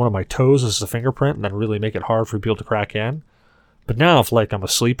least use one of my toes as the fingerprint and then really make it hard for people to crack in. But now, if I'm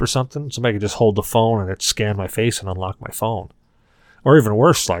asleep or something, somebody could just hold the phone and it scan my face and unlock my phone. Or even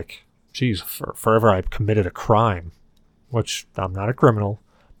worse, forever I've committed a crime, which I'm not a criminal,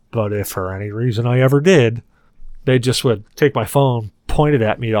 but if for any reason I ever did, they just would take my phone, point it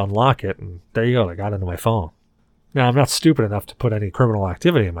at me to unlock it, and there you go, they got into my phone. Now, I'm not stupid enough to put any criminal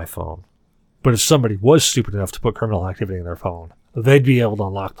activity in my phone. But if somebody was stupid enough to put criminal activity in their phone, they'd be able to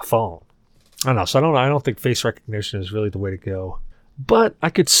unlock the phone. I don't know. So I don't think face recognition is really the way to go. But I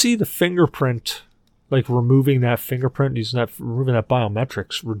could see the fingerprint, like removing that fingerprint, removing that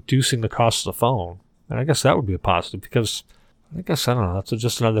biometrics, reducing the cost of the phone. And I guess that would be a positive, because I don't know, that's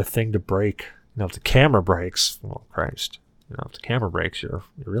just another thing to break. If the camera breaks, well, Christ. If the camera breaks, you're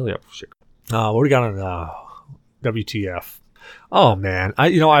really up for shit. What do we got on WTF? Oh man,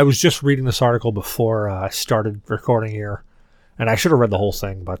 I was just reading this article before I started recording here, and I should have read the whole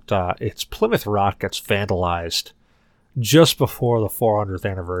thing, but it's Plymouth Rock gets vandalized just before the 400th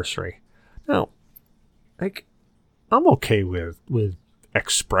anniversary. Now, I'm okay with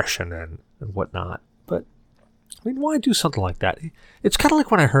expression and whatnot, but why do something like that? It's kind of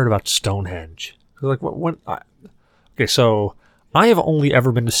like when I heard about Stonehenge. So I have only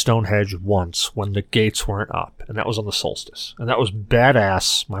ever been to Stonehenge once, when the gates weren't up, and that was on the solstice. And that was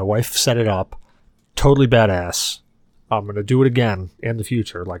badass. My wife set it up, totally badass. I'm going to do it again in the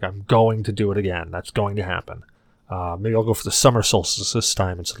future. Like, I'm going to do it again. That's going to happen. Maybe I'll go for the summer solstice this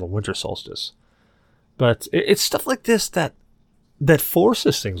time instead of the winter solstice. But it's stuff like this that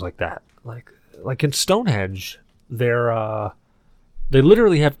forces things like that. Like in Stonehenge, they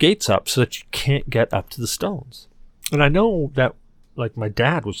literally have gates up so that you can't get up to the stones. And I know that, like, my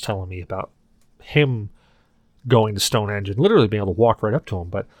dad was telling me about him going to Stonehenge and literally being able to walk right up to him,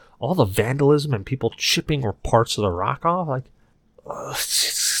 but all the vandalism and people chipping or parts of the rock off,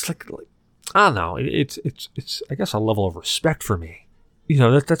 it's like I don't know. It's I guess a level of respect for me. You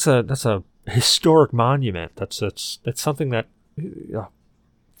know, that's a historic monument. That's something that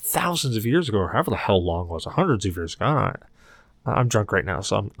thousands of years ago, or however the hell long it was, hundreds of years ago. I'm drunk right now,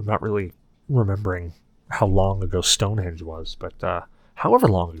 so I'm not really remembering how long ago Stonehenge was, but however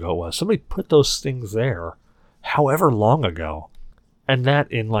long ago it was, somebody put those things there, however long ago, and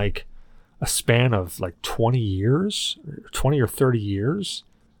that in like a span of like 20 years, 20 or 30 years,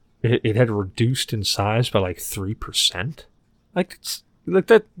 it had reduced in size by like 3%. Like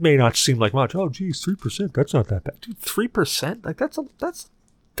that may not seem like much. Oh, geez, 3%. That's not that bad, dude. 3%. Like that's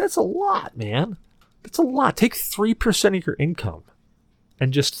a lot, man. That's a lot. Take 3% of your income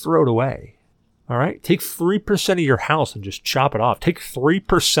and just throw it away. All right? Take 3% of your house and just chop it off. Take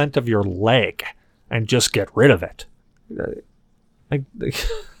 3% of your leg and just get rid of it. Like,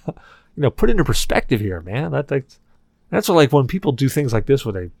 put it into perspective here, man. That's what, like, when people do things like this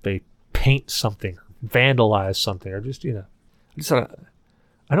where they paint something, vandalize something, or just,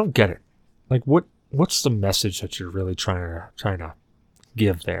 I don't get it. Like, what's the message that you're really trying to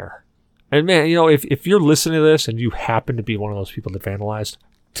give there? And man, if you're listening to this and you happen to be one of those people that vandalized,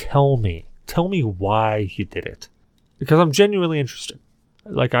 tell me why you did it, because I'm genuinely interested.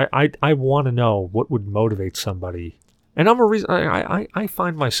 Like, I want to know what would motivate somebody. And I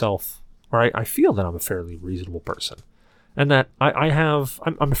find myself, or I feel that I'm a fairly reasonable person, and that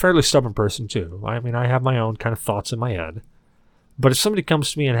I'm a fairly stubborn person too. I mean, I have my own kind of thoughts in my head, but if somebody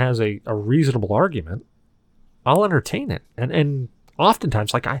comes to me and has a reasonable argument, I'll entertain it. And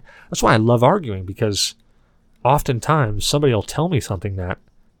oftentimes, that's why I love arguing, because oftentimes somebody will tell me something that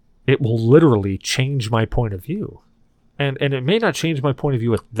it will literally change my point of view. And it may not change my point of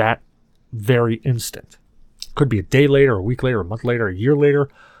view at that very instant. Could be a day later, a week later, a month later, a year later,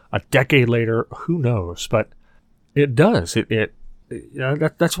 a decade later, who knows? But it does.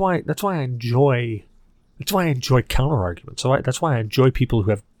 That's why I enjoy counter arguments. So that's why I enjoy people who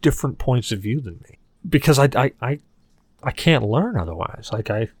have different points of view than me, because I can't learn otherwise. Like,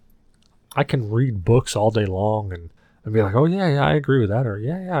 I can read books all day long and be like, oh yeah, I agree with that, or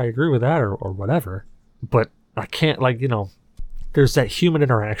yeah, I agree with that, or whatever. But I can't, there's that human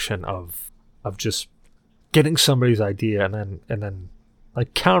interaction of just getting somebody's idea and then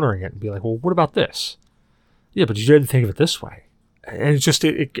like countering it and be like, well, what about this? Yeah, but you didn't think of it this way. And it's just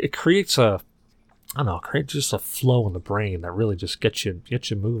it creates creates just a flow in the brain that really just gets you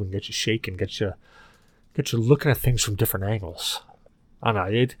moving, gets you shaking, gets you looking at things from different angles. I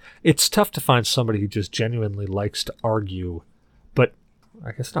don't know. It's tough to find somebody who just genuinely likes to argue, but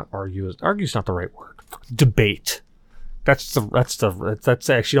I guess not argue. Argue's not the right word. Debate. That's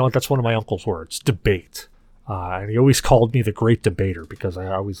actually, that's one of my uncle's words. Debate. And he always called me the great debater because I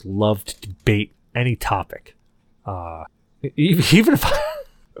always loved to debate any topic. Even if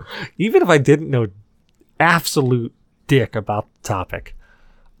I didn't know absolute dick about the topic,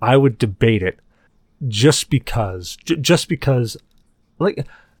 I would debate it just because like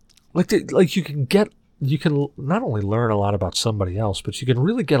you can not only learn a lot about somebody else, but you can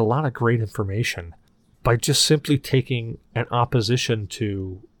really get a lot of great information by just simply taking an opposition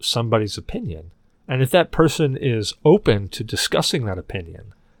to somebody's opinion. And if that person is open to discussing that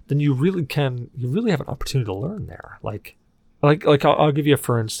opinion, then you really have an opportunity to learn there. Like I'll give you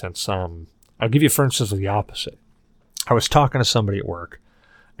for instance, the opposite. I was talking to somebody at work,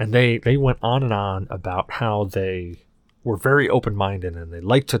 and they went on and on about how they were very open-minded, and they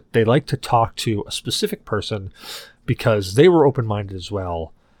like to talk to a specific person because they were open-minded as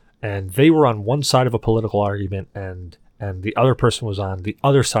well, and they were on one side of a political argument, and the other person was on the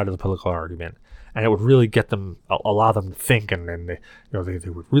other side of the political argument, and it would really allow them to think, and then they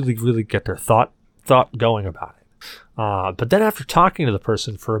would really get their thought going about it. But then after talking to the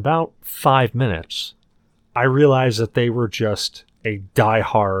person for about 5 minutes, I realized that they were just a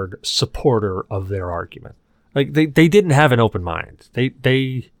diehard supporter of their argument. Like they didn't have an open mind. They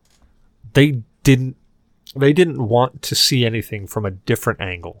didn't want to see anything from a different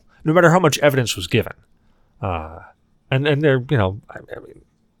angle, no matter how much evidence was given. And there,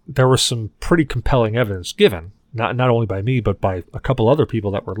 there was some pretty compelling evidence given, not only by me, but by a couple other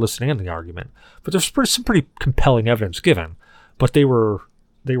people that were listening in the argument. But there's some pretty compelling evidence given. But they were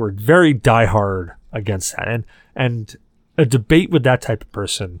very diehard against that. And a debate with that type of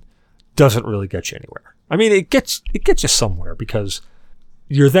person doesn't really get you anywhere. I mean, it gets you somewhere because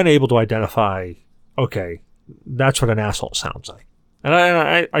you're then able to identify, okay, that's what an asshole sounds like. And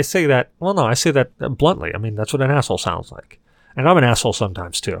I say that, well, no, I say that bluntly. I mean, that's what an asshole sounds like. And I'm an asshole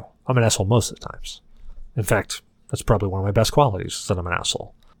sometimes, too. I'm an asshole most of the times. In fact, that's probably one of my best qualities, is that I'm an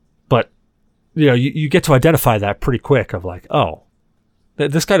asshole. But, you get to identify that pretty quick of like, oh,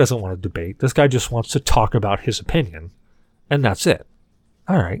 this guy doesn't want to debate. This guy just wants to talk about his opinion. And that's it.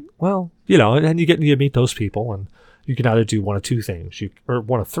 All right, well, and you meet those people, and you can either do one of two things, or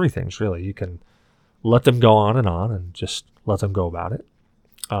one of three things, really. You can let them go on and just let them go about it.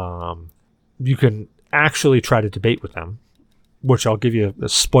 You can actually try to debate with them, which I'll give you a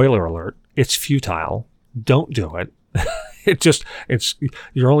spoiler alert. It's futile. Don't do it.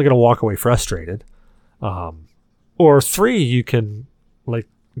 You're only going to walk away frustrated. Or three, you can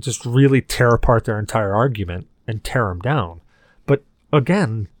just really tear apart their entire argument and tear them down. But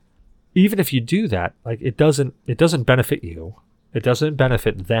again, even if you do that, it doesn't benefit you. It doesn't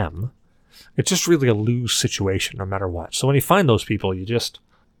benefit them. It's just really a lose situation no matter what. So when you find those people, you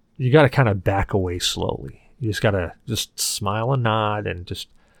got to kind of back away slowly. You just got to just smile and nod and just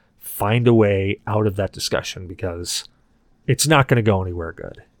find a way out of that discussion, because it's not going to go anywhere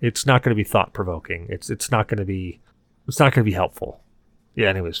good. It's not going to be thought provoking. It's not going to be helpful. Yeah.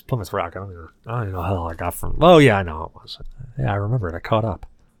 Anyways, Plymouth Rock. I don't even know how the hell I got from. Oh yeah, I know it was. Yeah, I remember it. I caught up.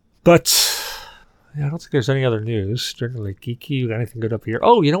 But yeah, I don't think there's any other news. Generally geeky. You got anything good up here?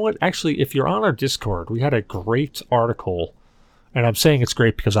 Oh, you know what? Actually, if you're on our Discord, we had a great article, and I'm saying it's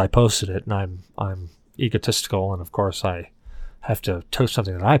great because I posted it, and I'm egotistical, and of course I have to toast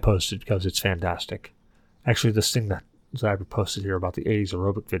something that I posted because it's fantastic. Actually, this thing that I posted here about the 80s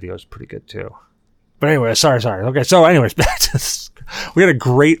aerobic video is pretty good too. But anyway, sorry. Okay, so anyways, we had a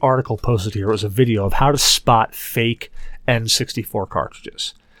great article posted here. It was a video of how to spot fake N64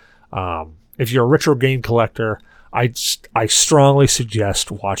 cartridges. If you're a retro game collector, I strongly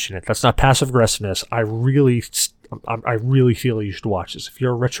suggest watching it. That's not passive aggressiveness. I really feel you should watch this. If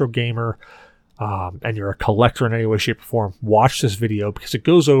you're a retro gamer and you're a collector in any way, shape, or form, watch this video because it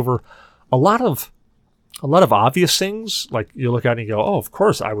goes over a lot of obvious things. Like you look at it and you go, "Oh, of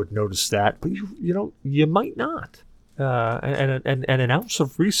course I would notice that," but you might not. And an ounce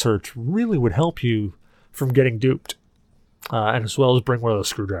of research really would help you from getting duped, and as well as bring one of those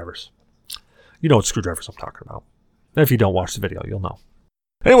screwdrivers. You know what screwdrivers I'm talking about. And if you don't watch the video, you'll know.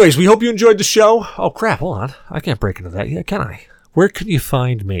 Anyways, we hope you enjoyed the show. Oh, crap, hold on. I can't break into that yet, can I? Where can you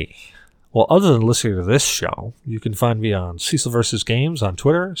find me? Well, other than listening to this show, you can find me on Cecil vs. Games on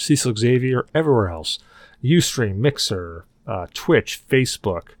Twitter, Cecil Xavier, everywhere else. Ustream, Mixer, Twitch,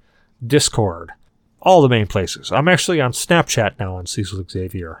 Facebook, Discord, all the main places. I'm actually on Snapchat now on Cecil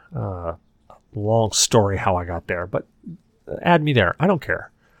Xavier. Long story how I got there, but add me there. I don't care.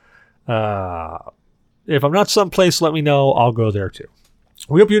 If I'm not someplace, let me know. I'll go there too.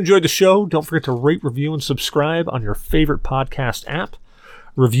 We hope you enjoyed the show. Don't forget to rate, review, and subscribe on your favorite podcast app.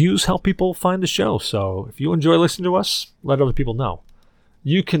 Reviews help people find the show, so if you enjoy listening to us, let other people know.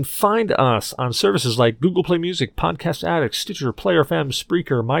 You can find us on services like Google Play Music, Podcast Addict, Stitcher, Player FM,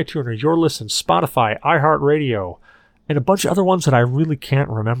 Spreaker, MyTuner, Your Listen, Spotify, iHeartRadio, and a bunch of other ones that I really can't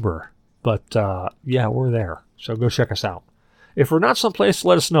remember. But yeah, we're there, so go check us out. If we're not someplace,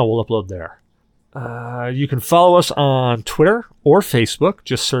 let us know. We'll upload there. You can follow us on Twitter or Facebook.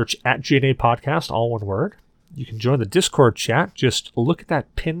 Just search @G.N.A Podcast, all one word. You can join the Discord chat. Just look at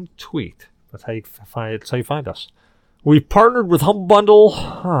that pinned tweet. That's how you find us. We've partnered with Humble Bundle.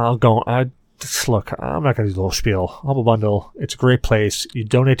 Look, I'm not going to do the whole spiel. Humble Bundle, it's a great place. You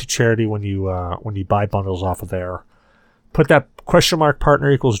donate to charity when you buy bundles off of there. Put that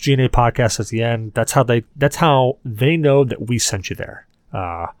 !partner equals G.N.A Podcast at the end. That's how they know that we sent you there.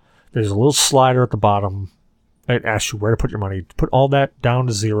 There's a little slider at the bottom. It asks you where to put your money. Put all that down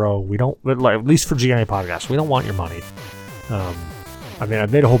to zero. We don't, at least for G.N.A Podcast, we don't want your money. I mean,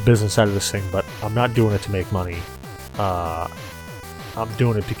 I've made a whole business out of this thing, but I'm not doing it to make money. I'm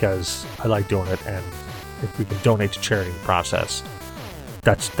doing it because I like doing it, and if we can donate to charity in the process,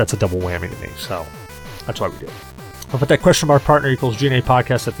 that's a double whammy to me. So that's why we do it. I'll put that !partner equals G.N.A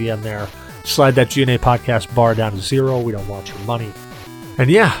Podcast at the end there. Slide that G.N.A Podcast bar down to zero. We don't want your money. And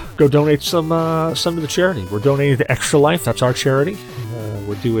yeah, go donate some to the charity. We're donating to Extra Life. That's our charity.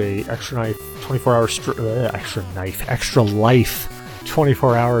 We'll do a Extra Life 24-hour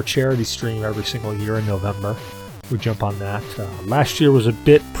charity stream every single year in November. We jump on that. Last year was a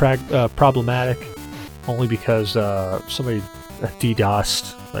bit problematic. only because somebody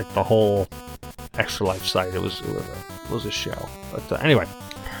DDoSed like the whole Extra Life site. It was a show. But anyway,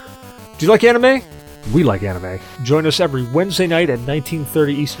 do you like anime? We like anime. Join us every Wednesday night at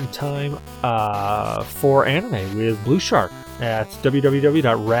 19:30 Eastern Time for anime with Blue Shark at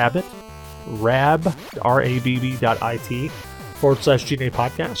www.rabbit.it /G.N.A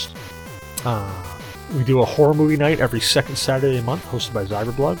podcast. We do a horror movie night every second Saturday of the month, hosted by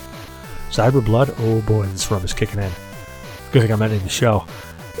Zyberblood. Zyberblood? Oh boy, this rum is kicking in. Good thing I'm ending the show.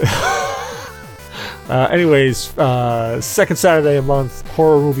 Anyways, second Saturday a month,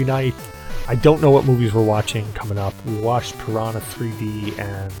 horror movie night. I don't know what movies we're watching coming up. We watched Piranha 3D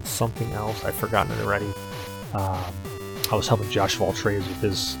and something else. I've forgotten it already. I was helping Josh of all trades with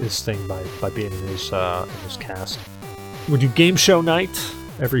his thing by being in his cast. We do game show night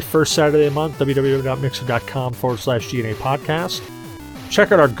every first Saturday of the month, www.mixer.com /G.N.A podcast.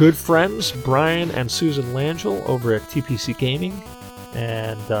 Check out our good friends, Brian and Susan Langell over at TPC Gaming.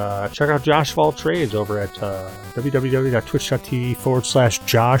 And check out Josh of all trades over at www.twitch.tv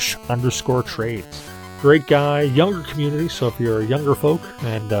 /Josh_trades. Great guy, younger community, so if you're a younger folk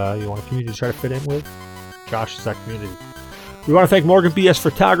and you want a community to try to fit in with, Josh is that community. We want to thank Morgan BS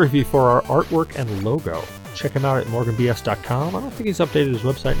Photography for our artwork and logo. Check him out at morganbs.com. I don't think he's updated his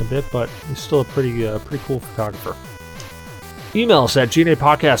website in a bit, but he's still a pretty cool photographer. Email us at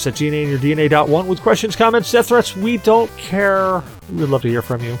GNApodcast at GNA with questions, comments, death threats. We don't care. We'd love to hear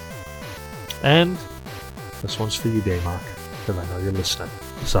from you. And this one's for you, Daymark, because I know you're listening.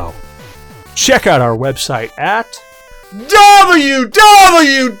 So check out our website at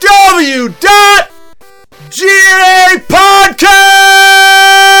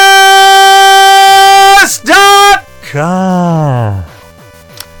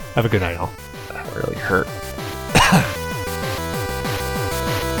Have a good night, all. That really hurt.